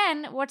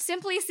 again, what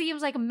simply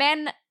seems like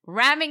men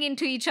ramming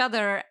into each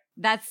other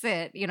That's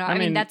it. I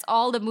mean, that's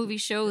all the movie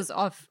shows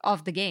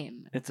of the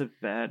game. It's a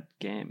bad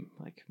game.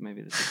 Like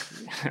maybe this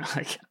is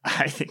like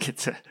I think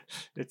it's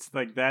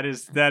like that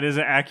is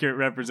an accurate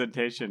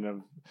representation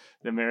of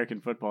the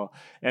American football.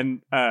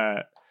 And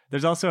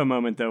there's also a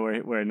moment though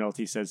where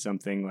Nolte says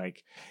something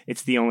like,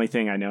 "It's the only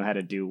thing I know how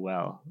to do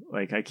well.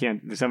 Like I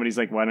can't." Somebody's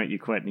like, "Why don't you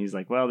quit?" And he's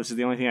like, "Well, this is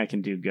the only thing I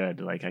can do good.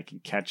 Like I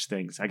can catch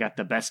things. I got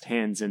the best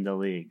hands in the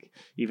league."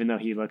 Even though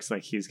he looks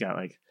like he's got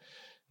like,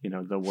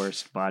 the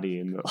worst body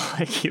in the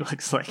like he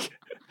looks like,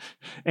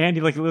 and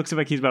he looks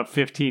like he's about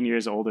 15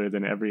 years older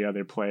than every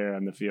other player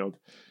on the field.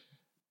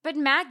 But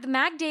the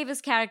Mac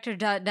Davis character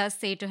does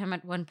say to him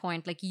at one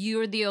point, like,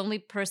 "You're the only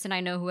person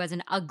I know who has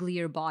an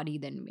uglier body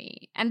than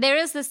me." And there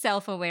is this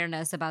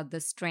self-awareness about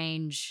this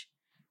strange,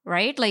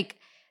 right? Like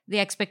the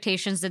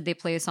expectations that they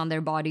place on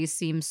their bodies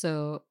seem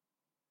so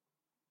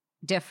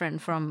different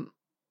from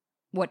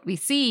what we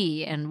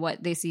see and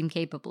what they seem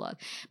capable of.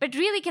 But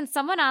really, can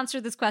someone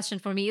answer this question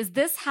for me? Is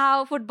this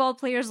how football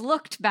players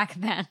looked back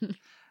then?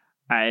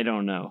 I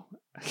don't know.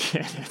 I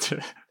can't answer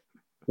that.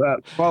 Well,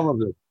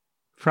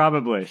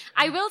 probably.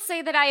 I will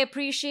say that I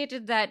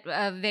appreciated that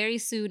very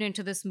soon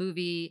into this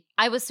movie.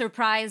 I was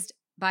surprised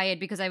by it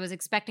because I was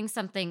expecting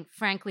something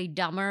frankly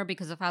dumber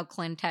because of how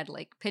Clint had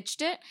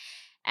pitched it.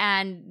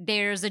 And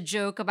there's a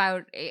joke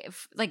about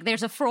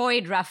there's a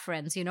Freud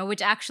reference,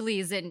 which actually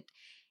isn't.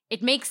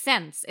 It makes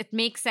sense. It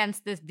makes sense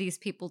that these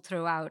people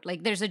throw out.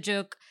 Like there's a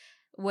joke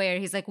where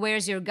he's like,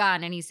 "Where's your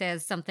gun?" And he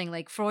says something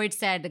like, "Freud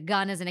said the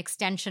gun is an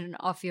extension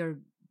of your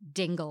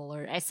dingle,"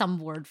 or some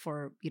word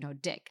for,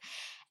 dick.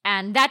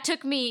 And that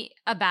took me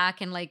aback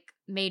and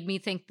made me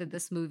think that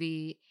this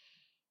movie,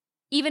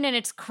 even in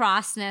its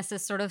crassness,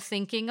 is sort of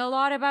thinking a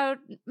lot about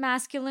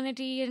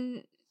masculinity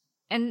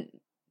and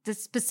the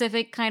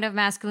specific kind of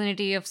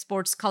masculinity of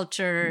sports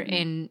culture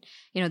in,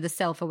 the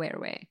self-aware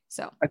way.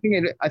 So I think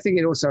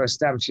it also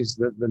establishes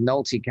that the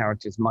Nolte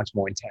character is much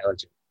more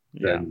intelligent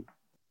than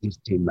his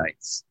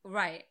teammates.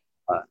 Right.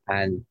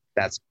 And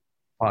that's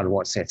part of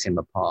what sets him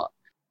apart.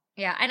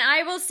 Yeah, and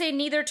I will say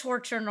neither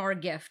torture nor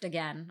gift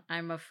again.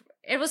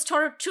 It was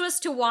tortuous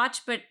to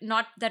watch, but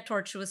not that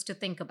tortuous to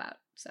think about.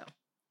 So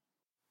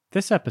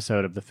this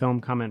episode of the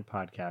Film Comment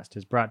Podcast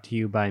is brought to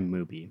you by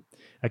Mubi,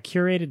 a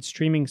curated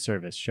streaming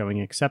service showing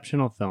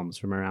exceptional films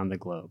from around the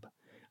globe.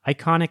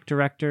 Iconic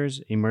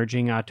directors,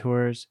 emerging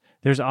auteurs,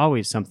 there's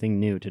always something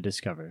new to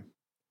discover.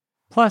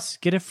 Plus,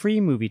 get a free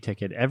movie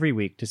ticket every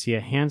week to see a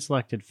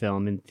hand-selected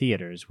film in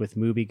theaters with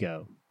Mubi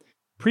Go.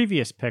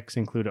 Previous picks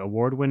include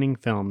award-winning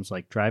films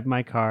like Drive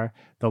My Car,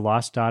 The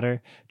Lost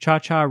Daughter,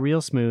 Cha-Cha Real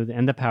Smooth,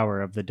 and The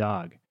Power of the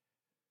Dog.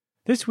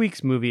 This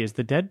week's movie is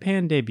the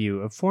deadpan debut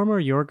of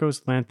former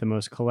Yorgos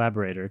Lanthimos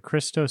collaborator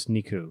Christos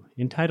Nikou,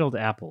 entitled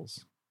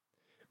Apples.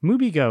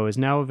 Mubi Go is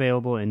now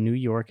available in New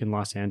York and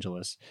Los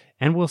Angeles,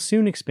 and will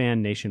soon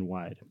expand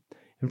nationwide.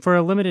 And for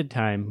a limited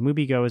time,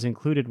 Mubi Go is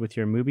included with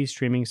your Mubi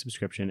streaming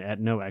subscription at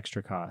no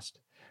extra cost.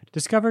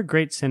 Discover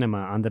great cinema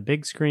on the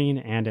big screen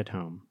and at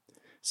home.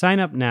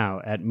 Sign up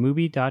now at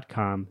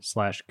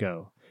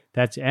mubi.com/go.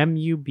 That's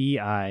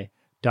mubi.com/go.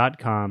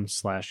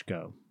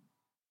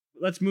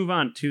 Let's move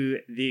on to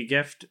the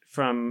gift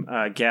from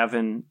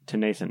Gavin to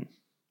Nathan.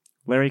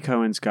 Larry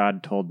Cohen's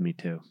God Told Me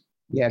To.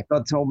 Yeah,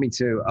 God Told Me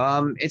To.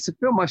 It's a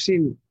film I've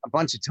seen a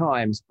bunch of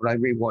times, but I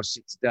rewatched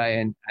it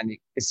today and it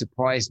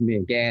surprised me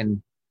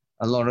again.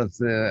 A lot of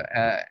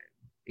the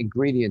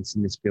ingredients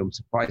in this film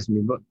surprised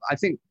me. But I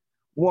think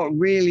what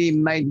really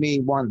made me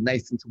want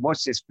Nathan to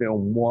watch this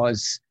film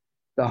was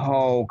the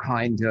whole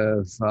kind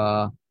of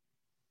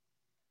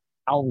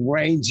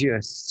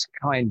outrageous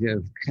kind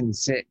of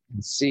conceit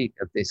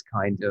of this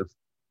kind of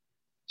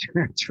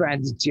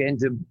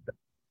transgender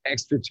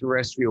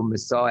extraterrestrial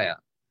messiah,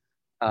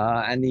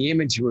 and the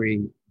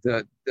imagery,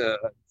 the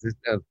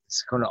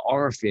this kind of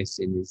orifice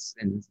in his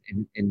in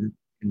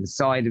the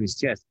side of his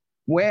chest,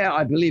 where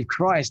I believe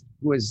Christ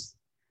was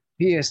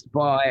pierced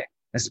by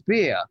a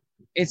spear.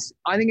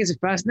 I think it's a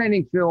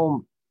fascinating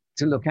film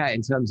to look at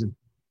in terms of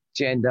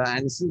gender,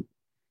 and it's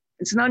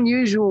an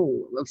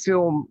unusual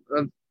film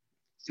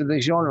for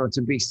the genre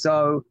to be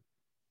so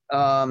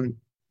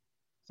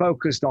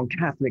focused on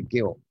Catholic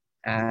guilt,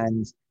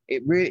 and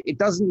it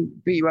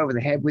doesn't beat you over the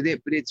head with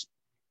it, but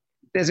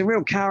there's a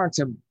real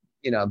character,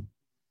 Tony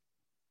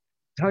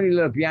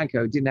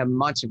LaBianco didn't have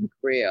much of a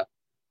career,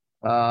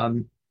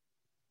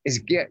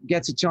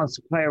 gets a chance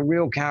to play a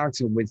real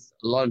character with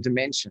a lot of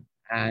dimension,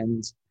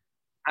 and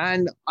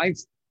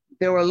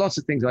there were lots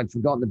of things I'd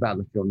forgotten about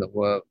the film that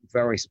were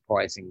very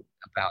surprising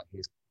about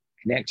his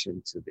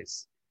connection to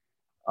this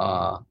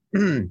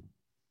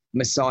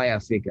Messiah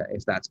figure,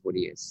 if that's what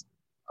he is.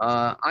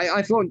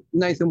 I thought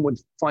Nathan would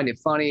find it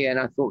funny, and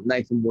I thought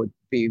Nathan would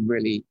be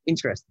really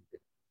interested in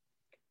it.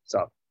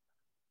 So,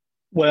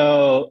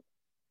 well,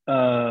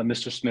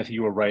 Mr. Smith,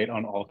 you were right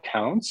on all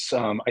counts.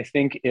 I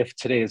think if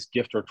today is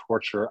gift or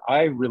torture,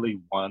 I really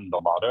won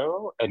the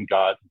lotto and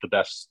got the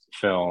best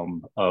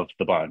film of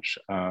the bunch.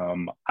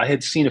 I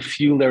had seen a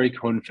few Larry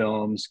Cohen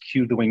films,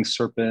 Cue the Winged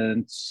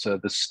Serpents,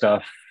 The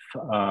Stuff,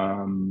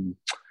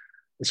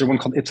 is there one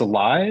called It's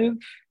Alive?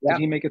 Yeah.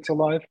 Did he make It's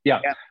Alive?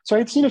 Yeah. Yeah. So I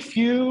had seen a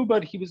few,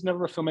 but he was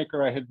never a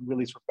filmmaker I had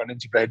really sort of gone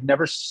into, but I had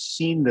never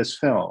seen this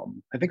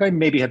film. I think I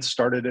maybe had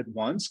started it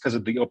once because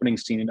of the opening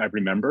scene I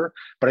remember,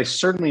 but I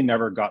certainly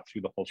never got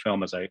through the whole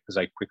film as I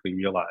quickly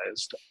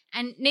realized.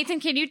 And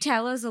Nathan, can you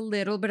tell us a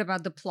little bit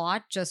about the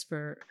plot just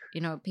for,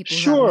 people who haven't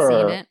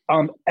Sure. seen it?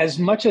 As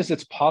much as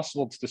it's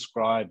possible to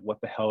describe what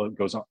the hell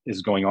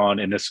is going on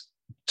in this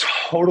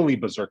totally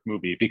berserk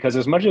movie, because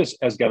as much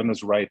as Gavin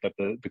was right that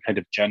the kind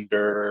of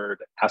gendered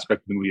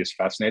aspect of the movie is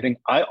fascinating,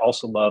 I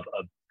also love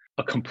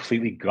a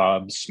completely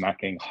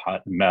gobsmacking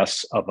hot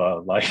mess of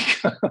a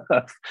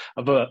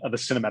of a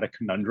cinematic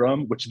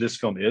conundrum, which this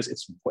film is.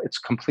 It's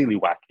completely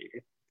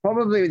wacky.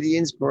 Probably the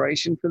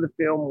inspiration for the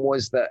film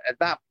was that at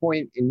that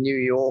point in New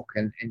York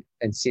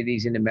and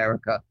cities in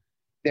America,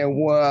 there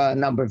were a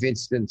number of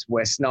incidents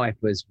where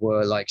snipers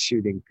were like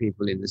shooting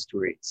people in the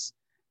streets.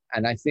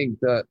 And I think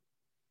that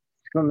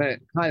from a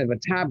kind of a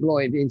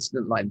tabloid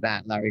incident like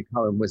that, Larry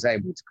Cohen was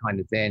able to kind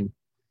of then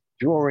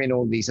draw in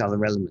all these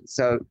other elements.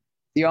 So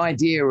the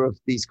idea of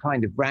these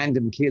kind of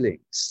random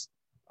killings,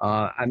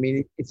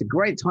 it's a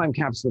great time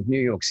capsule of New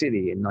York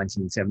City in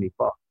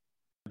 1975.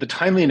 The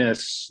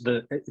timeliness,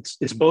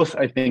 it's both.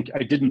 I think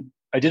I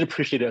did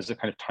appreciate it as a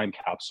kind of time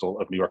capsule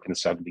of New York in the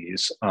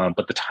 70s,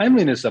 but the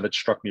timeliness of it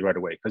struck me right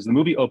away because the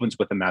movie opens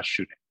with a mass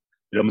shooting.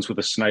 It opens with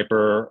a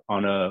sniper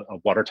on a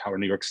water tower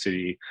in New York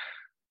City,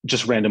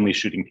 just randomly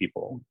shooting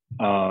people.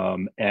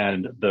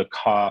 And the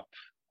cop,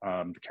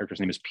 the character's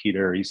name is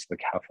Peter. He's the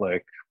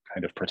Catholic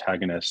kind of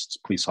protagonist,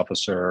 police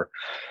officer,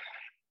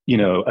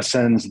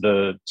 ascends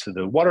to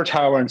the water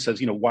tower and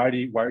says, why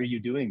are you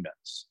doing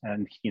this?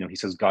 And, he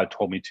says, God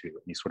told me to.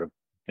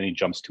 And he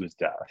jumps to his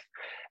death.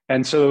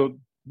 And so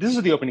this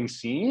is the opening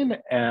scene.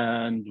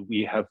 And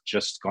we have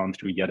just gone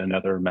through yet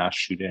another mass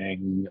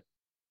shooting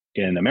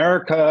in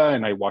America.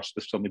 And I watched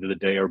this film either the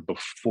day or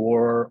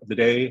before the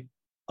day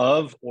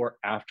of or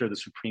after the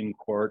Supreme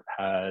Court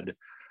had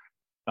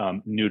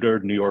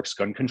neutered New York's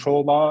gun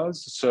control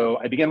laws. So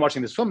I began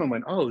watching this film and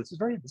went, oh, this is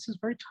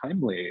very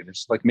timely.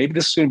 There's maybe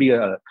this is going to be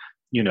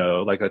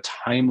a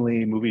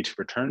timely movie to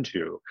return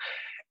to.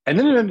 And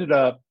then it ended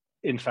up,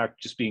 in fact,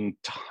 just being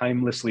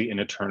timelessly and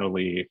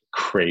eternally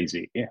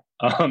crazy.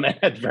 And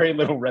had very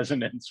little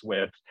resonance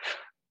with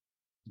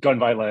gun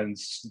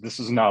violence. This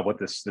is not what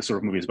this sort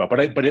of movie is about.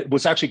 But it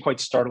was actually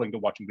quite startling to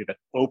watch a movie that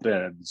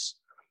opens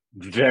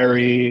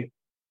very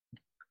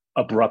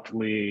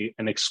abruptly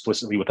and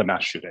explicitly with a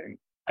mass shooting.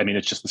 I mean,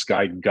 it's just this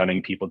guy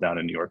gunning people down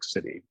in New York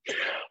City.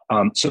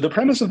 So the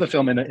premise of the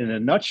film in a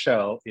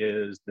nutshell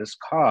is this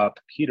cop,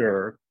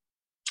 Peter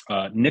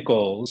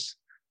Nichols,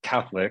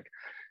 Catholic,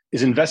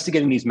 is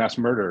investigating these mass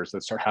murders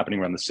that start happening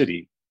around the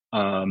city.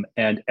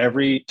 And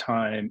every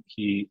time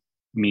he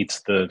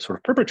meets the sort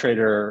of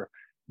perpetrator,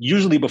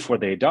 usually before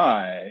they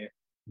die,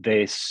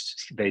 they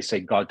say,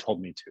 God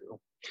told me to.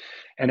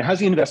 And as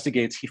he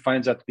investigates, he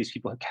finds out that these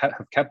people have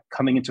kept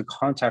coming into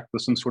contact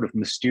with some sort of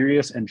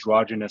mysterious,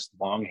 androgynous,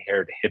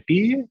 long-haired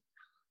hippie,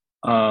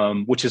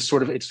 which is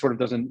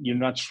you're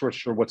not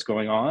sure what's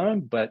going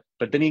on, but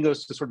then he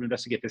goes to sort of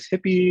investigate this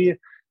hippie,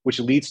 which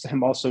leads to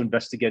him also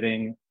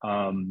investigating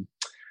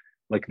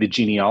like the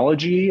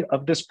genealogy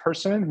of this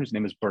person whose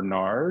name is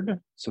Bernard.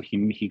 So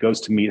he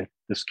goes to meet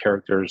this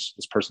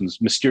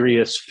person's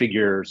mysterious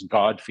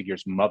God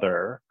figure's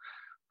mother,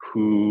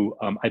 who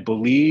I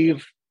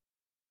believe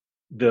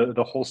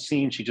the whole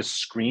scene, she just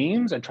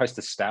screams and tries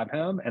to stab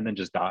him and then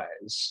just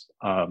dies.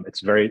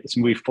 It's a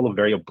movie full of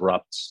very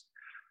abrupt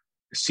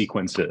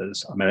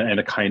sequences and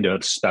a kind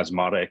of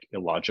spasmodic,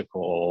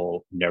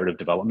 illogical narrative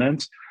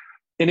development.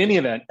 In any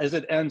event, as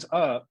it ends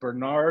up,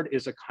 Bernard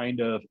is a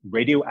kind of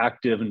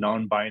radioactive,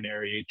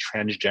 non-binary,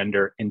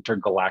 transgender,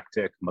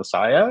 intergalactic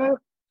messiah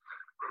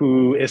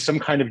who is some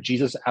kind of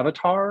Jesus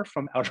avatar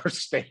from outer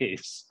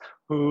space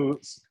who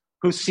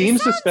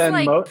seems to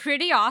spend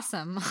pretty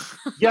awesome.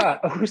 Yeah,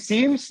 who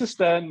seems to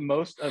spend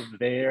most of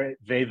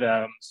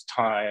them's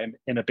time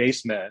in a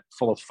basement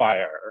full of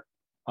fire,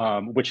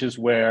 which is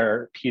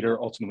where Peter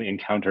ultimately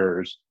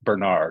encounters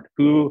Bernard,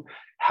 who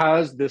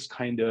has this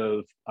kind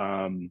of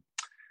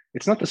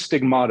it's not the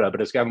stigmata,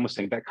 but as Gavin was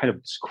saying, that kind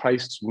of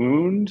Christ's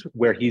wound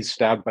where he's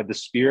stabbed by the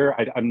spear.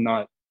 I'm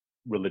not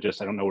religious,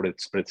 I don't know what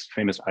it's, but it's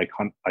famous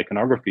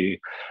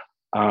iconography,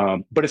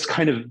 but it's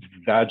kind of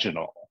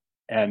vaginal.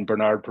 And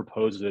Bernard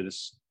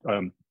proposes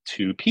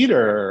to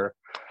Peter,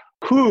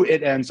 who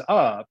it ends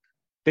up,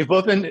 they've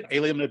both been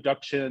alien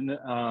abduction,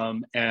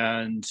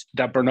 and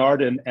that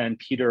Bernard and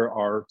Peter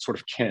are sort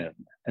of kin.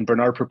 And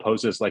Bernard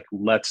proposes, like,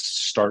 let's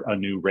start a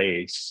new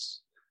race,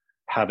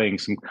 having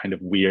some kind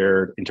of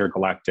weird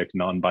intergalactic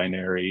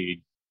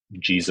non-binary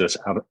Jesus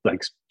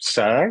like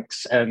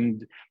sex.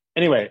 And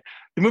anyway,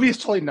 the movie is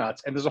totally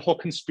nuts. And there's a whole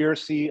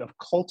conspiracy of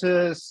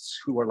cultists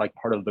who are like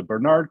part of the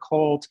Bernard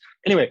cult.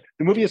 Anyway,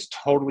 the movie is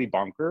totally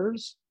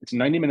bonkers. It's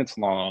 90 minutes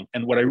long.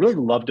 And what I really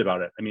loved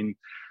about it, I mean,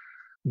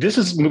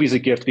 this movie's a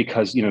gift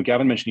because,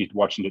 Gavin mentioned he'd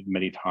watched it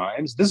many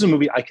times. This is a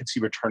movie I could see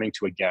returning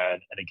to again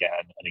and again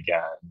and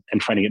again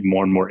and finding it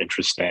more and more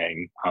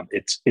interesting.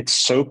 It's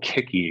so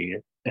kicky.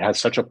 It has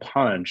such a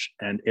punch,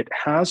 and it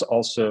has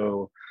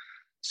also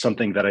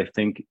something that I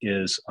think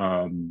is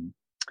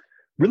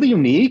really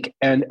unique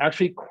and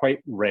actually quite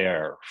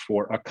rare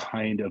for a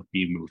kind of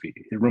B movie.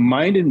 It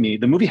reminded me,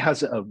 the movie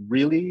has a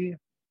really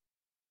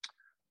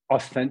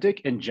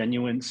authentic and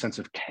genuine sense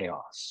of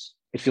chaos.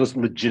 It feels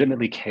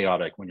legitimately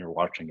chaotic when you're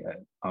watching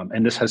it.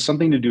 And this has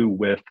something to do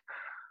with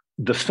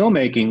the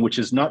filmmaking, which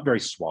is not very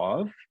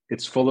suave.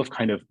 It's full of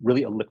kind of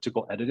really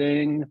elliptical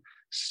editing,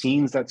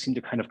 scenes that seem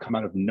to kind of come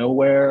out of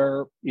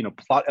nowhere,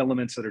 plot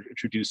elements that are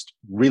introduced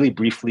really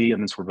briefly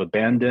and then sort of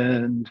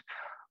abandoned.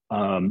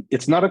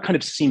 It's not a kind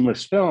of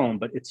seamless film,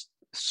 but it's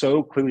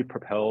so clearly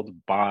propelled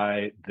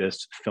by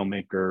this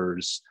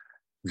filmmaker's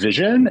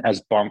vision,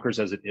 as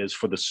bonkers as it is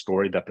for the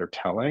story that they're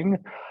telling.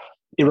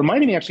 It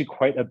reminded me actually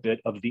quite a bit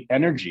of the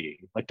energy,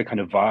 like the kind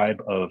of vibe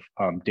of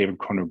David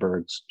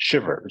Cronenberg's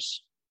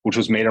Shivers, which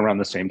was made around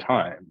the same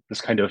time.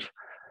 This kind of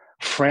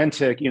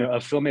frantic, a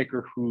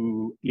filmmaker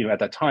who, at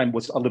that time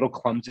was a little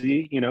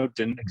clumsy,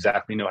 didn't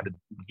exactly know how to,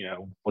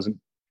 wasn't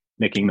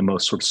making the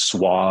most sort of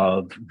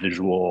suave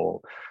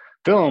visual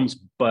films,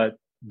 but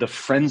the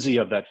frenzy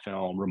of that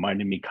film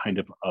reminded me kind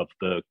of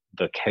the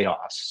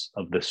chaos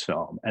of this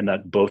film, and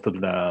that both of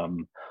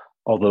them,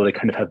 although they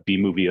kind of have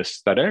B-movie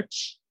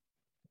aesthetics,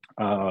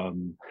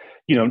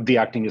 the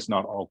acting is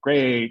not all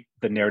great.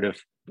 The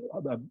narrative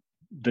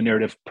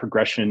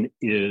progression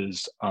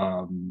is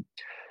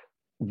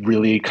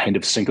really kind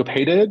of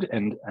syncopated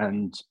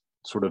and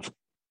sort of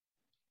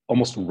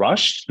almost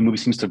rushed. The movie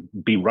seems to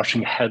be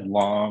rushing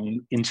headlong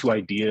into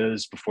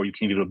ideas before you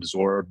can even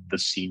absorb the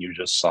scene you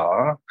just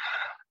saw.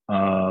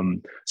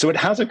 So it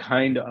has a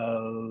kind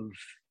of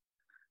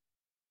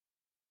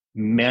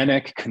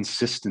manic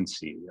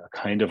consistency, a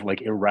kind of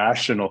like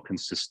irrational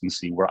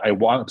consistency, where I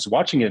was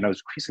watching it and I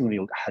was increasingly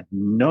had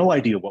no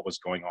idea what was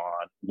going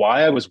on,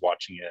 why I was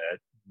watching it,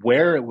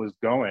 where it was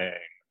going,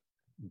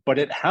 but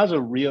it has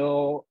a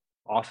real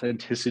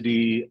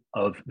authenticity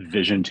of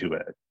vision to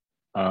it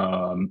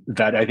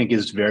that I think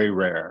is very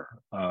rare.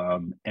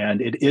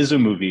 And it is a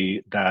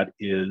movie that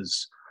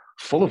is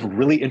full of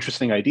really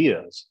interesting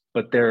ideas,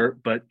 but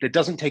it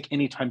doesn't take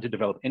any time to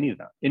develop any of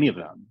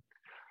them.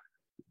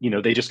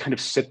 They just kind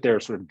of sit there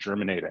sort of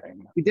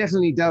germinating. You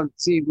definitely don't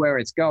see where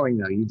it's going,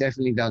 though. You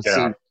definitely don't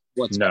see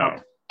what's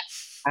coming.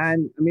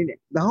 And I mean,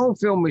 the whole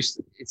film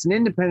it's an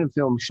independent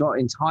film shot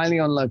entirely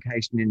on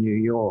location in New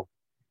York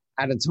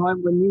at a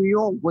time when New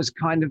York was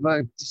kind of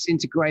a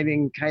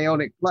disintegrating,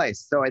 chaotic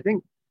place. So I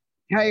think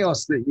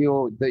chaos that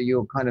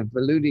you're kind of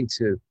alluding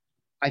to,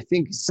 I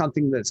think is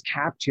something that's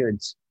captured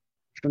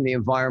from the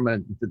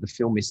environment that the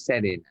film is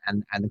set in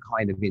and the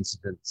kind of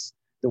incidents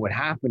that would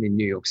happen in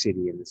New York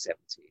City in the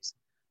 70s.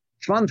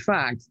 Fun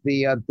fact,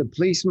 the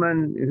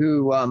policeman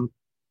who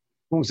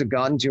pulls a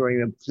gun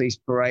during a police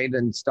parade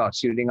and starts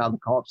shooting other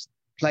cops,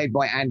 played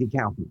by Andy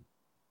Kaufman.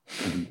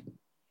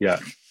 Yeah.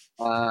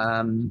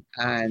 And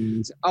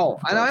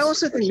I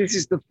also think this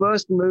is the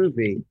first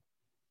movie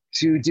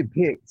to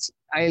depict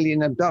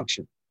alien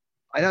abduction.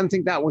 I don't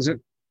think that was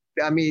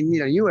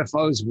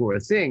UFOs were a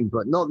thing,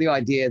 but not the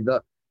idea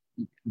that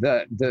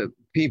the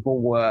people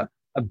were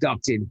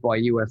abducted by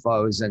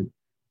UFOs and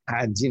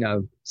had,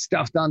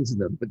 stuff done to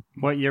them. But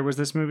what year was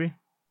this movie?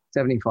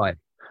 75.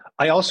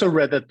 I also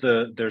read that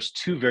there's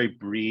two very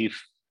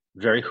brief,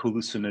 very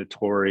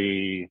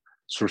hallucinatory,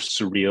 sort of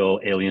surreal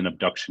alien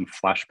abduction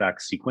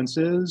flashback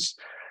sequences.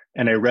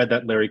 And I read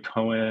that Larry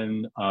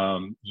Cohen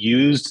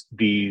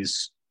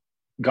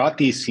got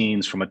these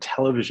scenes from a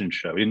television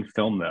show. He didn't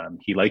film them.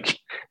 He put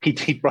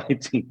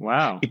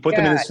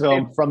them in this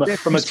film from a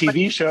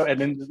TV show, and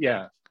then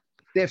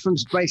they're from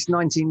Space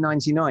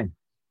 1999.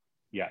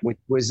 Yeah, which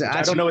was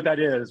I don't know what that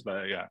is,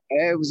 but yeah,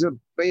 it was a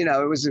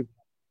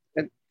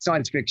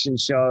science fiction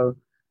show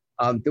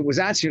that was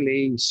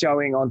actually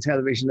showing on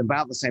television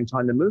about the same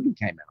time the movie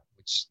came out,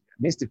 which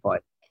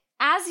mystified.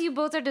 As you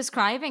both are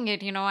describing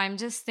it, I'm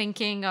just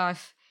thinking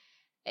of,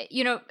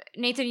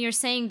 Nathan, you're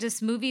saying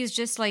this movie is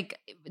just like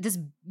this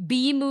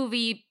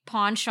B-movie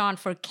penchant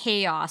for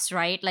chaos,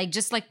 right? Like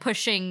just like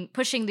pushing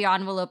the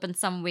envelope in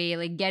some way,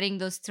 like getting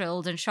those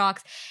thrills and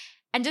shocks,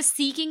 and just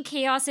seeking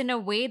chaos in a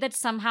way that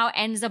somehow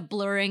ends up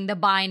blurring the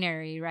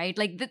binary, right?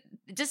 Like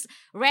just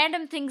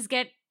random things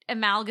get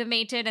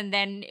amalgamated, and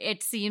then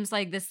it seems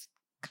like this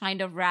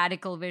kind of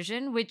radical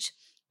vision, which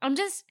I'm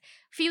just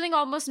feeling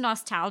almost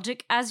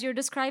nostalgic as you're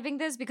describing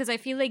this, because I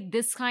feel like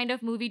this kind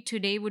of movie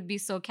today would be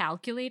so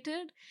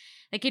calculated.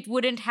 Like it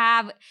wouldn't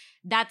have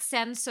that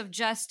sense of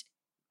just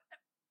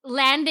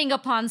landing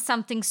upon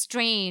something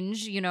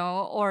strange,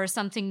 or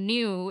something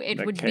new.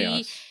 It would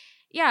chaos.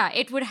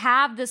 It would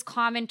have this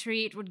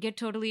commentary. It would get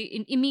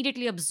totally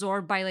immediately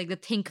absorbed by like the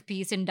think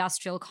piece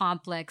industrial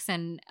complex.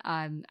 And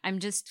I'm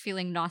just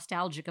feeling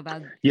nostalgic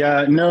about it.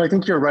 Yeah, no, I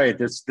think you're right.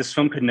 This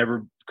film could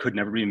never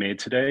be made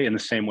today in the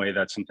same way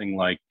that something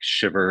like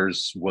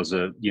Shivers was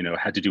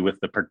had to do with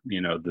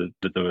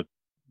the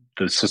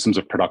systems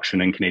of production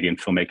in Canadian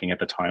filmmaking at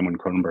the time when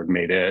Cronenberg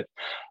made it.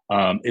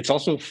 It's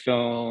also a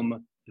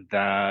film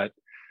that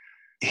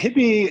hit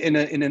me in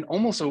an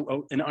almost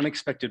an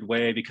unexpected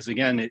way, because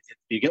again,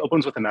 it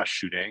opens with a mass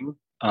shooting.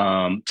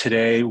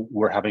 Today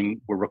we're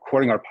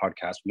recording our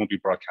podcast. We won't be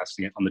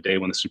broadcasting it on the day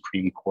when the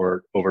Supreme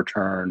Court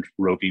overturned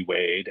Roe v.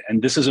 Wade.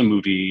 And this is a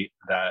movie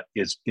that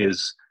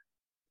is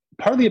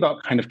partly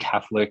about kind of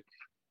Catholic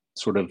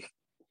sort of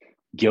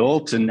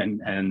guilt and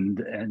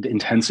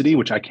intensity,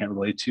 which I can't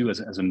relate to as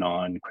a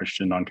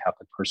non-Christian,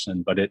 non-Catholic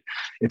person. But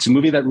it's a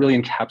movie that really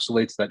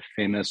encapsulates that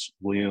famous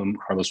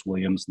Carlos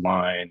Williams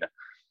line,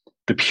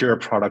 "The pure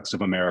products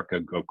of America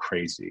go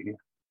crazy."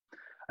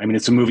 I mean,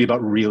 it's a movie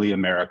about really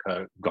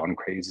America gone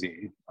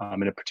crazy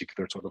in a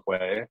particular sort of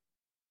way.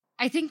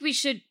 I think we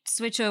should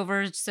switch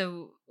over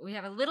so we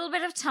have a little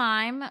bit of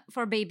time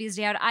for Baby's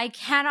Day Out. I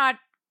cannot,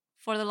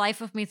 for the life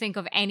of me, think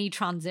of any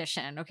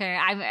transition. Okay,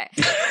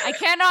 I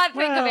cannot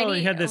think of any.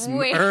 We had this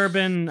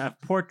urban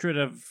portrait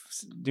of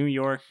New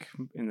York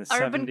in the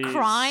urban 70s.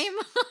 Crime.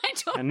 I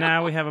don't and know.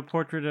 Now we have a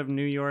portrait of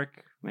New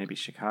York, maybe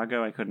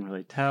Chicago. I couldn't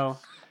really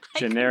tell.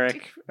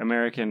 Generic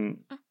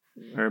American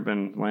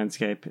urban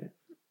landscape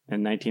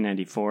in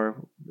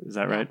 1994. Is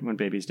that right? When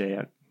Baby's Day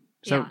Out.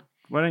 So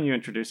why don't you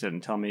introduce it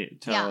and tell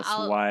us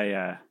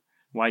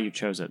why you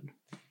chose it?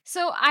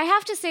 So I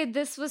have to say,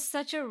 this was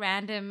such a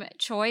random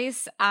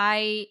choice.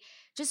 I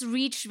just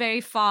reached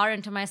very far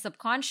into my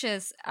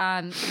subconscious.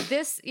 I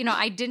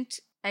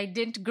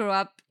didn't grow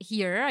up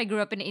here. I grew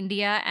up in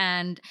India,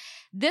 and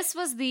this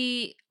was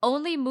the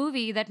only American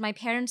movie that my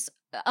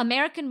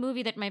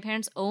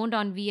parents owned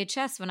on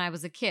VHS when I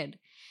was a kid.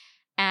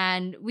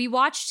 And we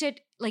watched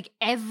it like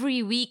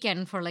every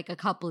weekend for like a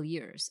couple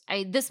years.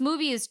 This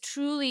movie is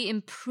truly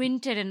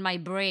imprinted in my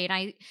brain.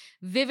 I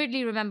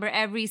vividly remember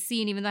every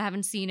scene, even though I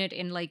haven't seen it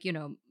in like,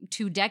 2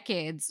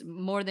 decades,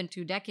 more than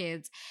 2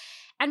 decades.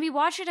 And we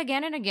watched it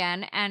again and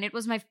again, and it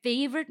was my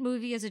favorite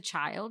movie as a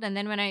child. And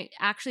then when I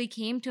actually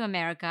came to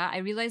America, I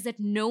realized that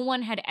no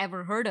one had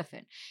ever heard of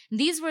it. And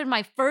these were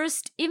my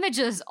first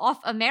images of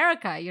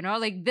America, I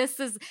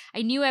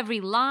knew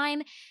every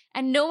line,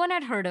 and no one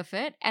had heard of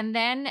it. And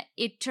then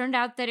it turned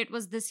out that it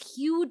was this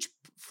huge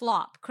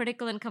flop,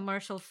 critical and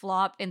commercial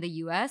flop in the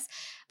US,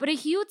 but a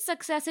huge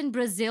success in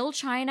Brazil,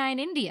 China, and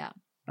India.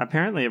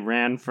 Apparently it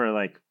ran for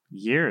like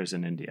years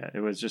in India. It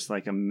was just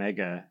like a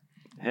mega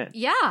hit.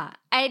 Yeah.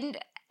 And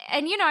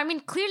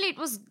clearly it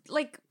was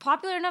like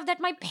popular enough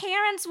that my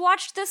parents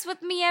watched this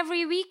with me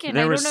every weekend.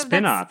 There were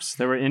spin-offs.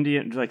 There were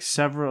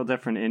several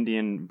different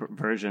Indian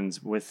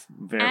versions with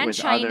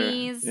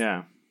Chinese.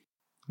 Yeah.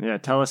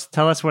 Tell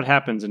us what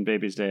happens in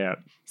Baby's Day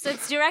Out. So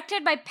it's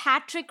directed by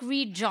Patrick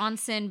Reed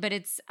Johnson, but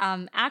it's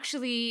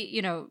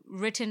actually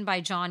written by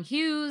John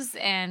Hughes,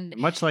 and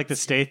much like the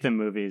Statham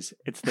movies,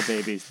 it's the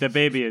babies. The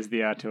baby is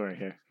the auteur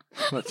here.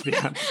 Let's be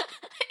honest.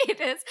 It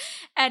is.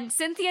 And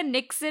Cynthia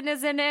Nixon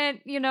is in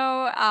it,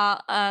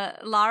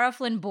 Lara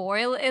Flynn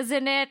Boyle is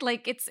in it.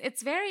 Like it's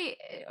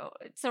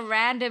a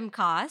random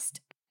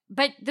cast.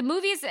 But the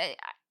movie's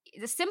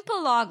the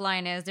simple log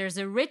line is there's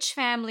a rich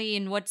family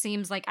in what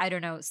seems like, I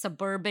don't know,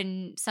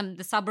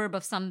 the suburb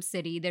of some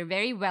city. They're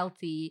very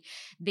wealthy.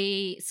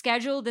 They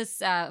schedule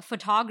this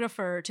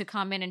photographer to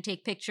come in and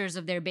take pictures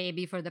of their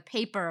baby for the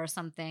paper or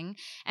something.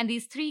 And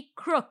these 3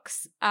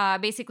 crooks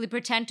basically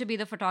pretend to be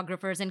the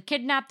photographers and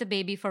kidnap the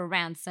baby for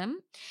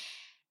ransom.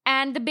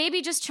 And the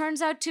baby just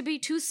turns out to be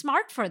too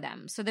smart for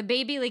them. So the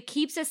baby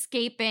keeps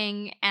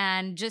escaping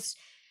and just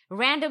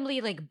randomly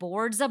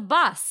boards a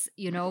bus,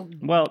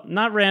 Well,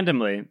 not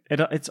randomly.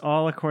 It's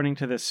all according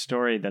to this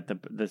story that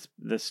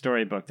the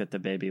storybook that the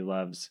baby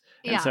loves.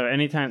 And so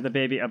anytime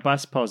a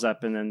bus pulls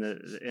up, and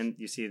then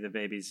you see the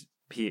baby's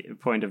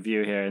point of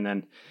view here,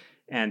 and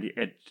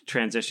it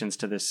transitions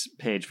to this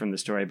page from the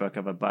storybook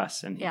of a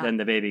bus, and then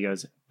the baby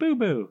goes boo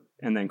boo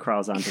and then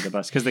crawls onto the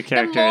bus because the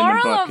character in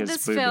the book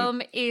is boo boo. The moral of this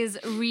film is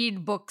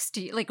read books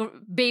to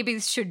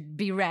babies should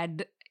be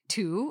read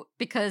too,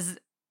 because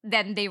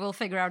then they will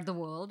figure out the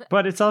world.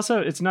 But it's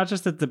not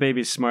just that the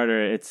baby's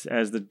smarter. It's,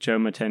 as the Joe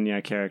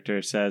Mantegna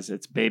character says,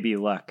 it's baby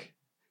luck.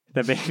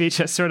 The baby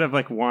just sort of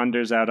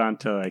wanders out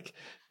onto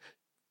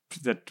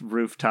the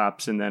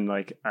rooftops, and then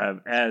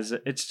as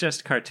it's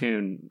just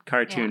cartoon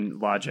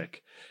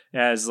logic,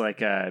 as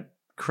a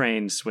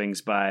crane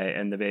swings by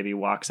and the baby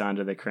walks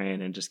onto the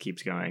crane and just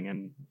keeps going,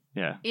 and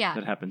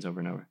that happens over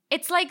and over.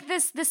 It's like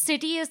the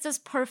city is this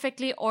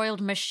perfectly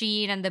oiled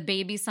machine, and the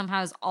baby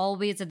somehow is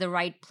always at the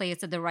right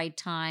place at the right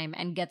time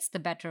and gets the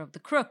better of the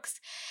crooks.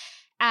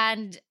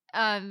 And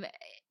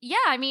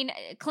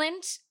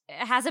Clint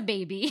has a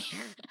baby.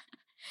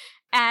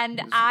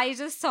 And I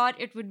just thought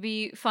it would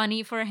be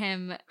funny for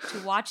him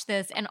to watch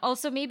this, and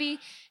also maybe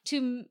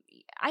to,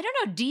 I don't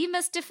know,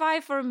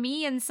 demystify for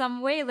me in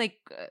some way,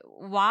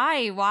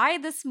 why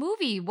this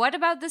movie? What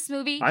about this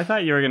movie? I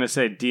thought you were going to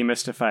say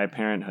demystify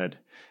parenthood.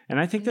 And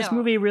I think this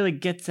movie really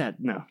gets that.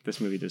 No, this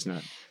movie does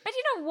not. But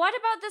what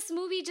about this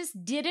movie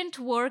just didn't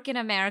work in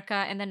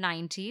America in the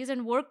 90s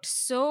and worked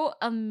so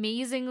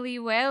amazingly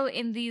well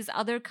in these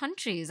other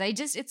countries?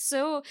 It's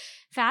so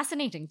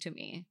fascinating to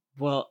me.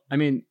 Well, I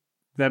mean,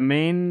 the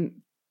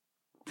main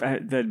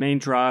the main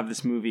draw of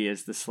this movie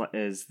is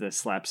the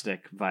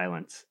slapstick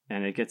violence,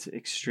 and it gets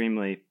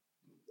extremely,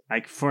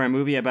 like, for a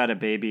movie about a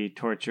baby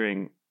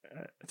torturing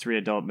three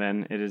adult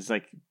men, it is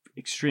like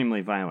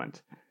extremely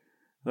violent.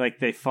 Like,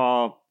 they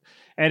fall,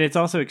 and it's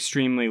also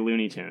extremely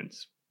Looney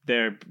Tunes.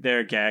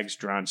 They're gags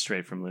drawn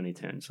straight from Looney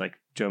Tunes. Like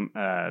Joe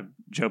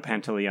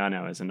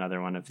Pantoliano is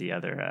another one of the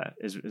other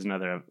is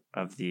another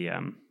of the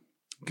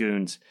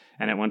goons,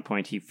 and at one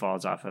point he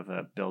falls off of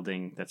a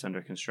building that's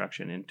under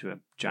construction into a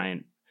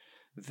giant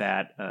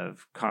vat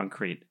of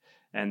concrete,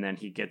 and then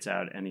he gets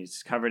out and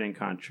he's covered in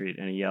concrete,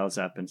 and he yells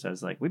up and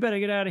says, like, "We better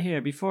get out of here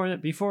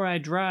before I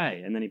dry."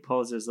 And then he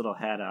pulls his little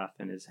hat off,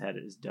 and his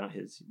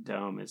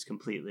dome is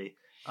completely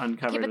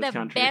uncovered with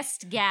concrete. The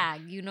best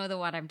gag, you know the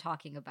one I'm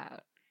talking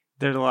about.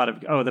 There's a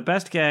lot of the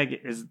best gag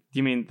is,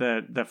 you mean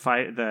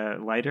the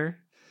lighter?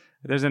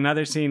 There's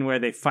another scene where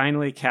they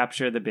finally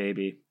capture the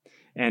baby,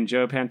 and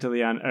Joe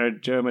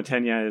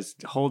Mantegna is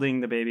holding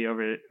the baby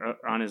over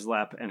on his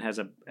lap and has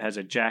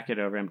a jacket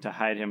over him to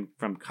hide him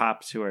from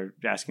cops who are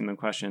asking them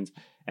questions.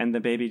 And the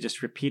baby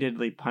just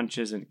repeatedly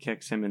punches and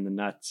kicks him in the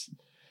nuts,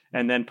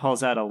 and then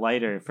pulls out a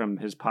lighter from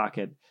his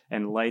pocket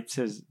and lights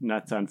his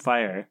nuts on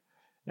fire.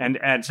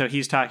 And so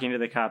he's talking to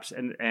the cops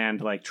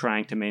and like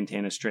trying to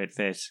maintain a straight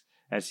face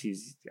as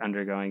he's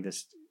undergoing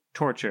this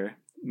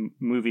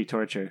movie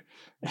torture,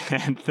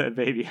 and the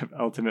baby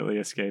ultimately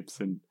escapes.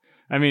 And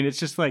I mean, it's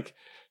just like,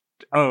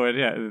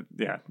 yeah.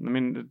 I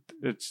mean,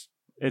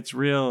 it's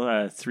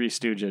real Three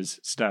Stooges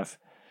stuff,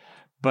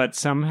 but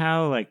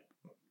somehow, like,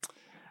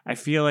 I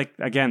feel like,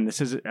 again, this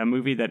is a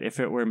movie that if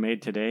it were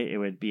made today, it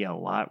would be a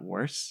lot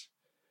worse.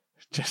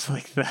 Just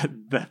like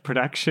the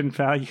production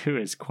value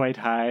is quite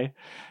high.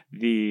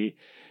 The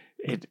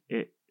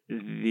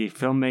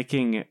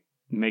filmmaking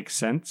makes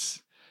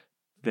sense.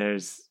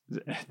 There's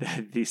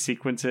these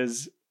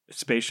sequences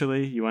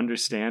spatially, you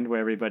understand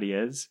where everybody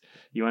is.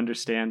 You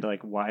understand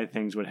like why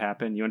things would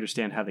happen. You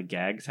understand how the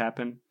gags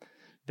happen.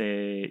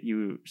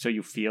 You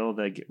feel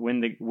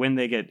when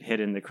they get hit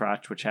in the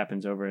crotch, which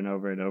happens over and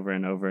over and over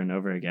and over and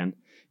over again.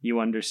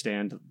 You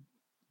understand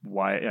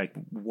why, like,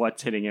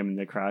 what's hitting him in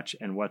the crotch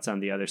and what's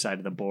on the other side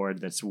of the board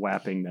that's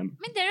whapping them.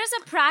 I mean, there is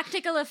a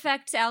practical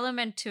effects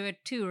element to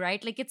it too,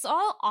 right? Like, it's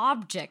all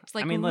objects,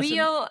 like, I mean,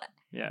 real. Listen,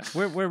 yeah,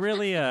 we're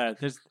really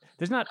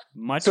there's not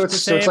much to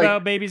say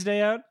about Baby's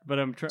Day Out, but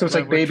I'm trying. So it's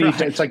like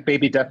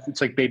baby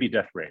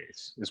death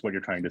race is what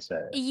you're trying to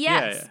say.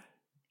 Yes. Yeah.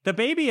 The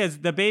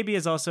baby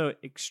is also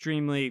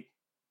extremely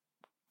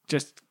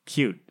just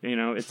cute. You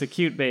know, it's a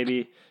cute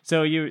baby.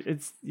 So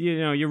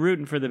you're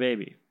rooting for the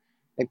baby.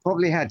 They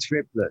probably had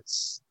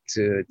triplets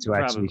to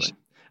actually.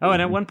 Oh,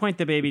 and at one point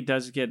the baby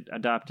does get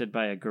adopted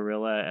by a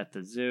gorilla at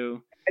the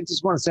zoo. I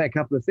just want to say a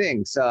couple of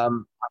things. I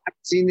haven't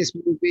seen this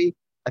movie.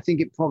 I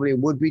think it probably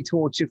would be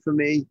torture for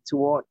me to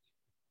watch.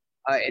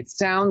 It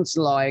sounds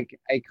like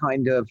a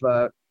kind of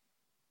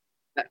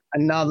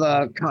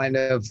another kind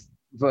of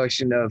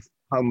version of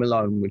Home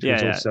Alone, which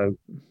was also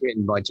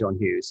written by John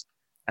Hughes.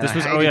 This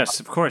was yes,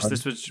 of course.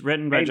 This was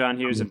written by John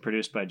Hughes and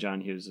produced by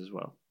John Hughes as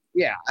well.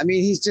 Yeah, I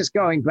mean, he's just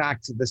going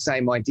back to the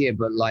same idea,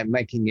 but like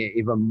making it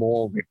even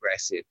more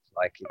regressive.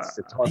 Like it's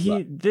a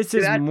toddler. This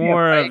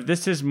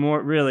is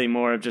really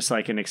more of just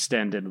like an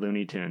extended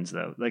Looney Tunes,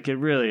 though. Like it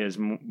really is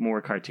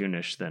more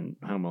cartoonish than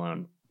Home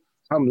Alone.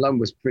 Home Alone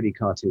was pretty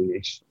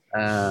cartoonish.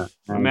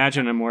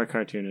 Imagine a more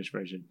cartoonish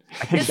version.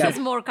 This is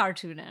more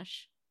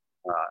cartoonish.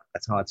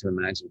 That's hard to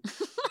imagine.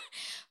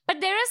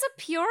 But there is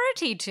a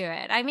purity to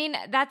it. I mean,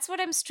 that's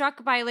what I'm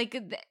struck by. Like,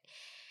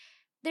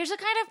 there's a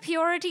kind of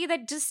purity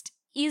that just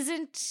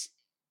isn't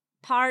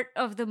part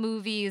of the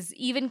movies,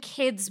 even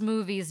kids'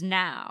 movies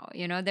now.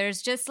 You know,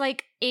 there's just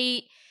like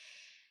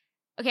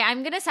okay,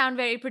 I'm going to sound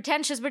very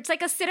pretentious, but it's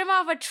like a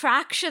cinema of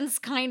attractions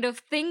kind of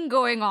thing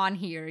going on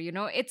here. You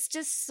know, it's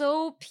just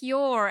so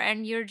pure,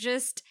 and you're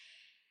just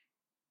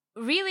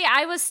really,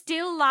 I was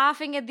still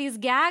laughing at these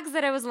gags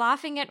that I was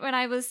laughing at when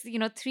I was,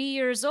 3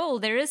 years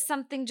old. There is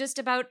something just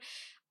about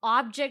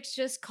objects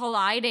just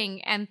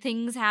colliding and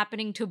things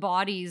happening to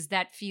bodies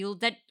that feel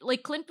that,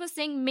 like Clint was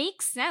saying,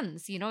 makes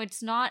sense. You know,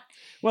 it's not.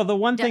 Well, the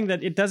one thing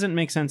that it doesn't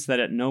make sense that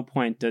at no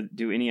point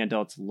do any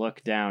adults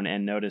look down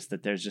and notice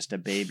that there's just a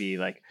baby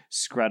like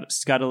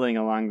scuttling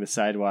along the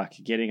sidewalk,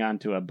 getting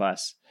onto a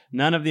bus.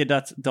 None of the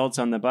adults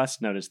on the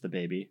bus notice the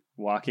baby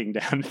walking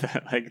down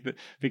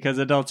because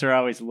adults are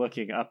always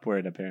looking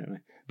upward, apparently.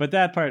 But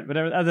that part,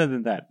 other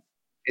than that.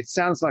 It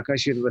sounds like I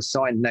should have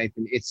assigned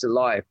Nathan It's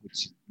Alive, which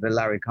is the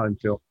Larry Cohn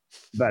film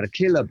about a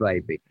killer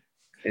baby.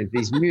 And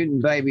these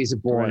mutant babies are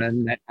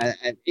born, right.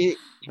 and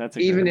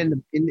even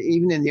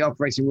in the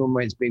operating room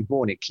where it's being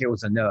born, it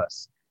kills a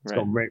nurse. It's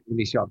got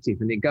really sharp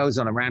teeth, and it goes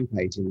on a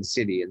rampage in the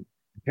city, and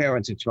the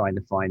parents are trying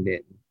to find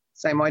it.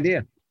 Same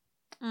idea.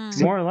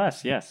 More or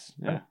less, yes.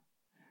 Yeah.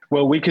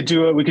 Well, we could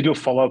do a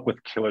follow up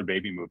with killer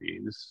baby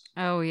movies.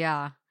 Oh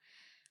yeah,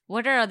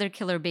 what are other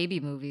killer baby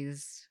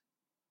movies?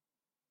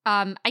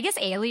 I guess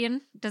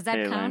Alien. Does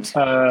that count?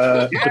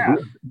 Yeah,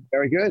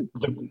 very good.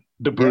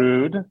 The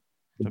Brood.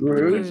 The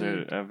Brood. Is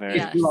a very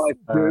It's Life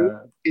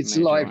Brood. It's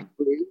Life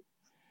Brood.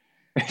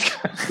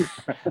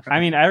 I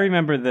mean, I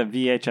remember the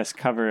VHS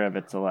cover of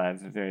It's Alive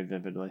very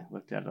vividly.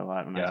 Looked at it a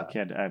lot when I was a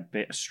kid.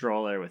 A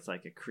stroller with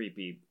like a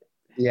creepy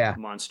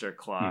monster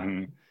claw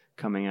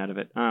coming out of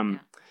it.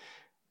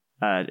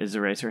 Is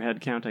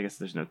Eraserhead count? I guess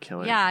there's no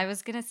killer. Yeah, I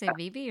was gonna say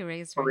maybe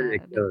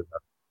Eraserhead.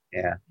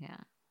 Yeah.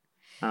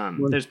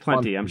 There's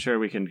plenty. I'm sure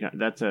we can.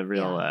 That's a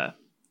real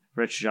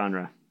rich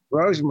genre.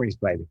 Rosemary's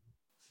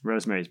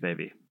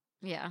Baby.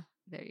 Yeah,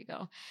 there you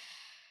go.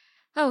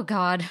 Oh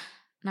God,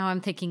 now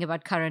I'm thinking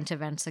about current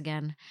events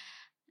again.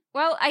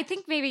 Well, I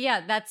think maybe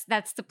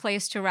that's the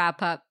place to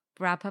wrap up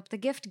the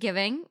gift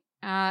giving.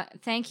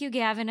 Thank you,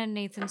 Gavin and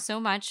Nathan, so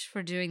much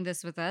for doing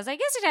this with us. I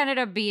guess it ended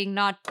up being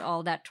not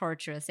all that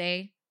torturous,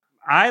 eh?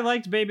 I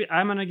liked Baby.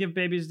 I'm gonna give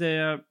Baby's Day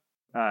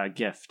a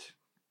gift.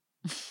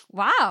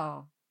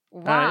 Wow.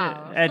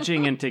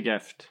 Edging into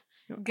gift.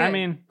 Good. I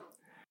mean,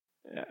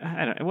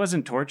 it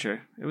wasn't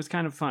torture. It was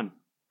kind of fun.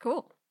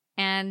 Cool.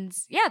 And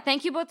yeah,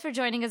 thank you both for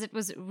joining us. It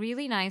was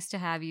really nice to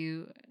have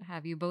you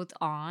both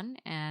on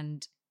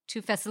and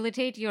to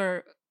facilitate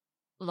your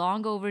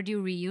long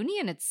overdue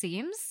reunion, it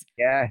seems.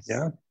 Yes.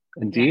 Yeah,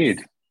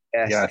 indeed.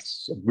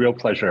 Yes. Real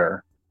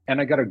pleasure. And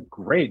I got a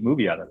great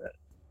movie out of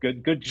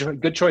it.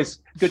 Good choice.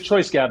 Good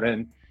choice,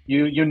 Gavin.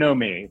 You know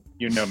me.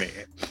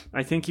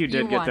 I think you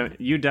did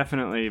you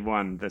definitely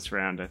won this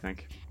round, I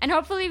think. And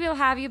hopefully we'll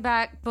have you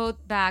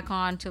both back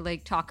on to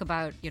like talk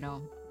about,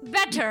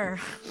 better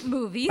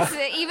movies,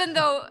 even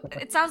though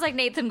it sounds like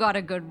Nathan got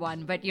a good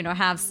one, but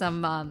have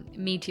some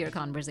meatier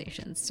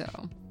conversations. So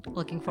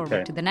looking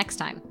forward to the next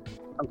time.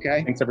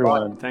 Okay. Thanks,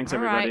 everyone. Thanks, All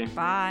everybody. right,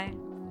 bye.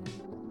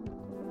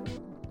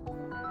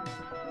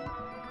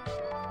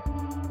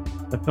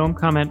 The Film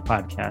Comment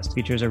podcast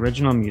features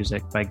original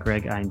music by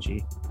Greg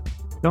Einge.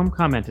 Film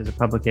Comment is a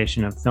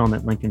publication of Film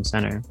at Lincoln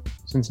Center.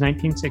 Since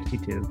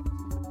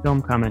 1962,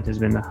 Film Comment has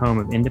been the home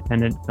of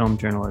independent film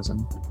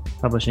journalism,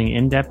 publishing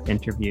in-depth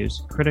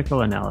interviews,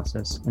 critical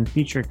analysis, and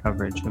feature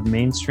coverage of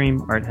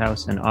mainstream, art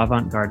house, and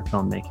avant-garde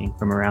filmmaking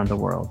from around the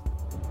world.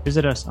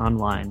 Visit us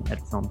online at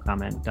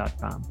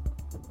filmcomment.com.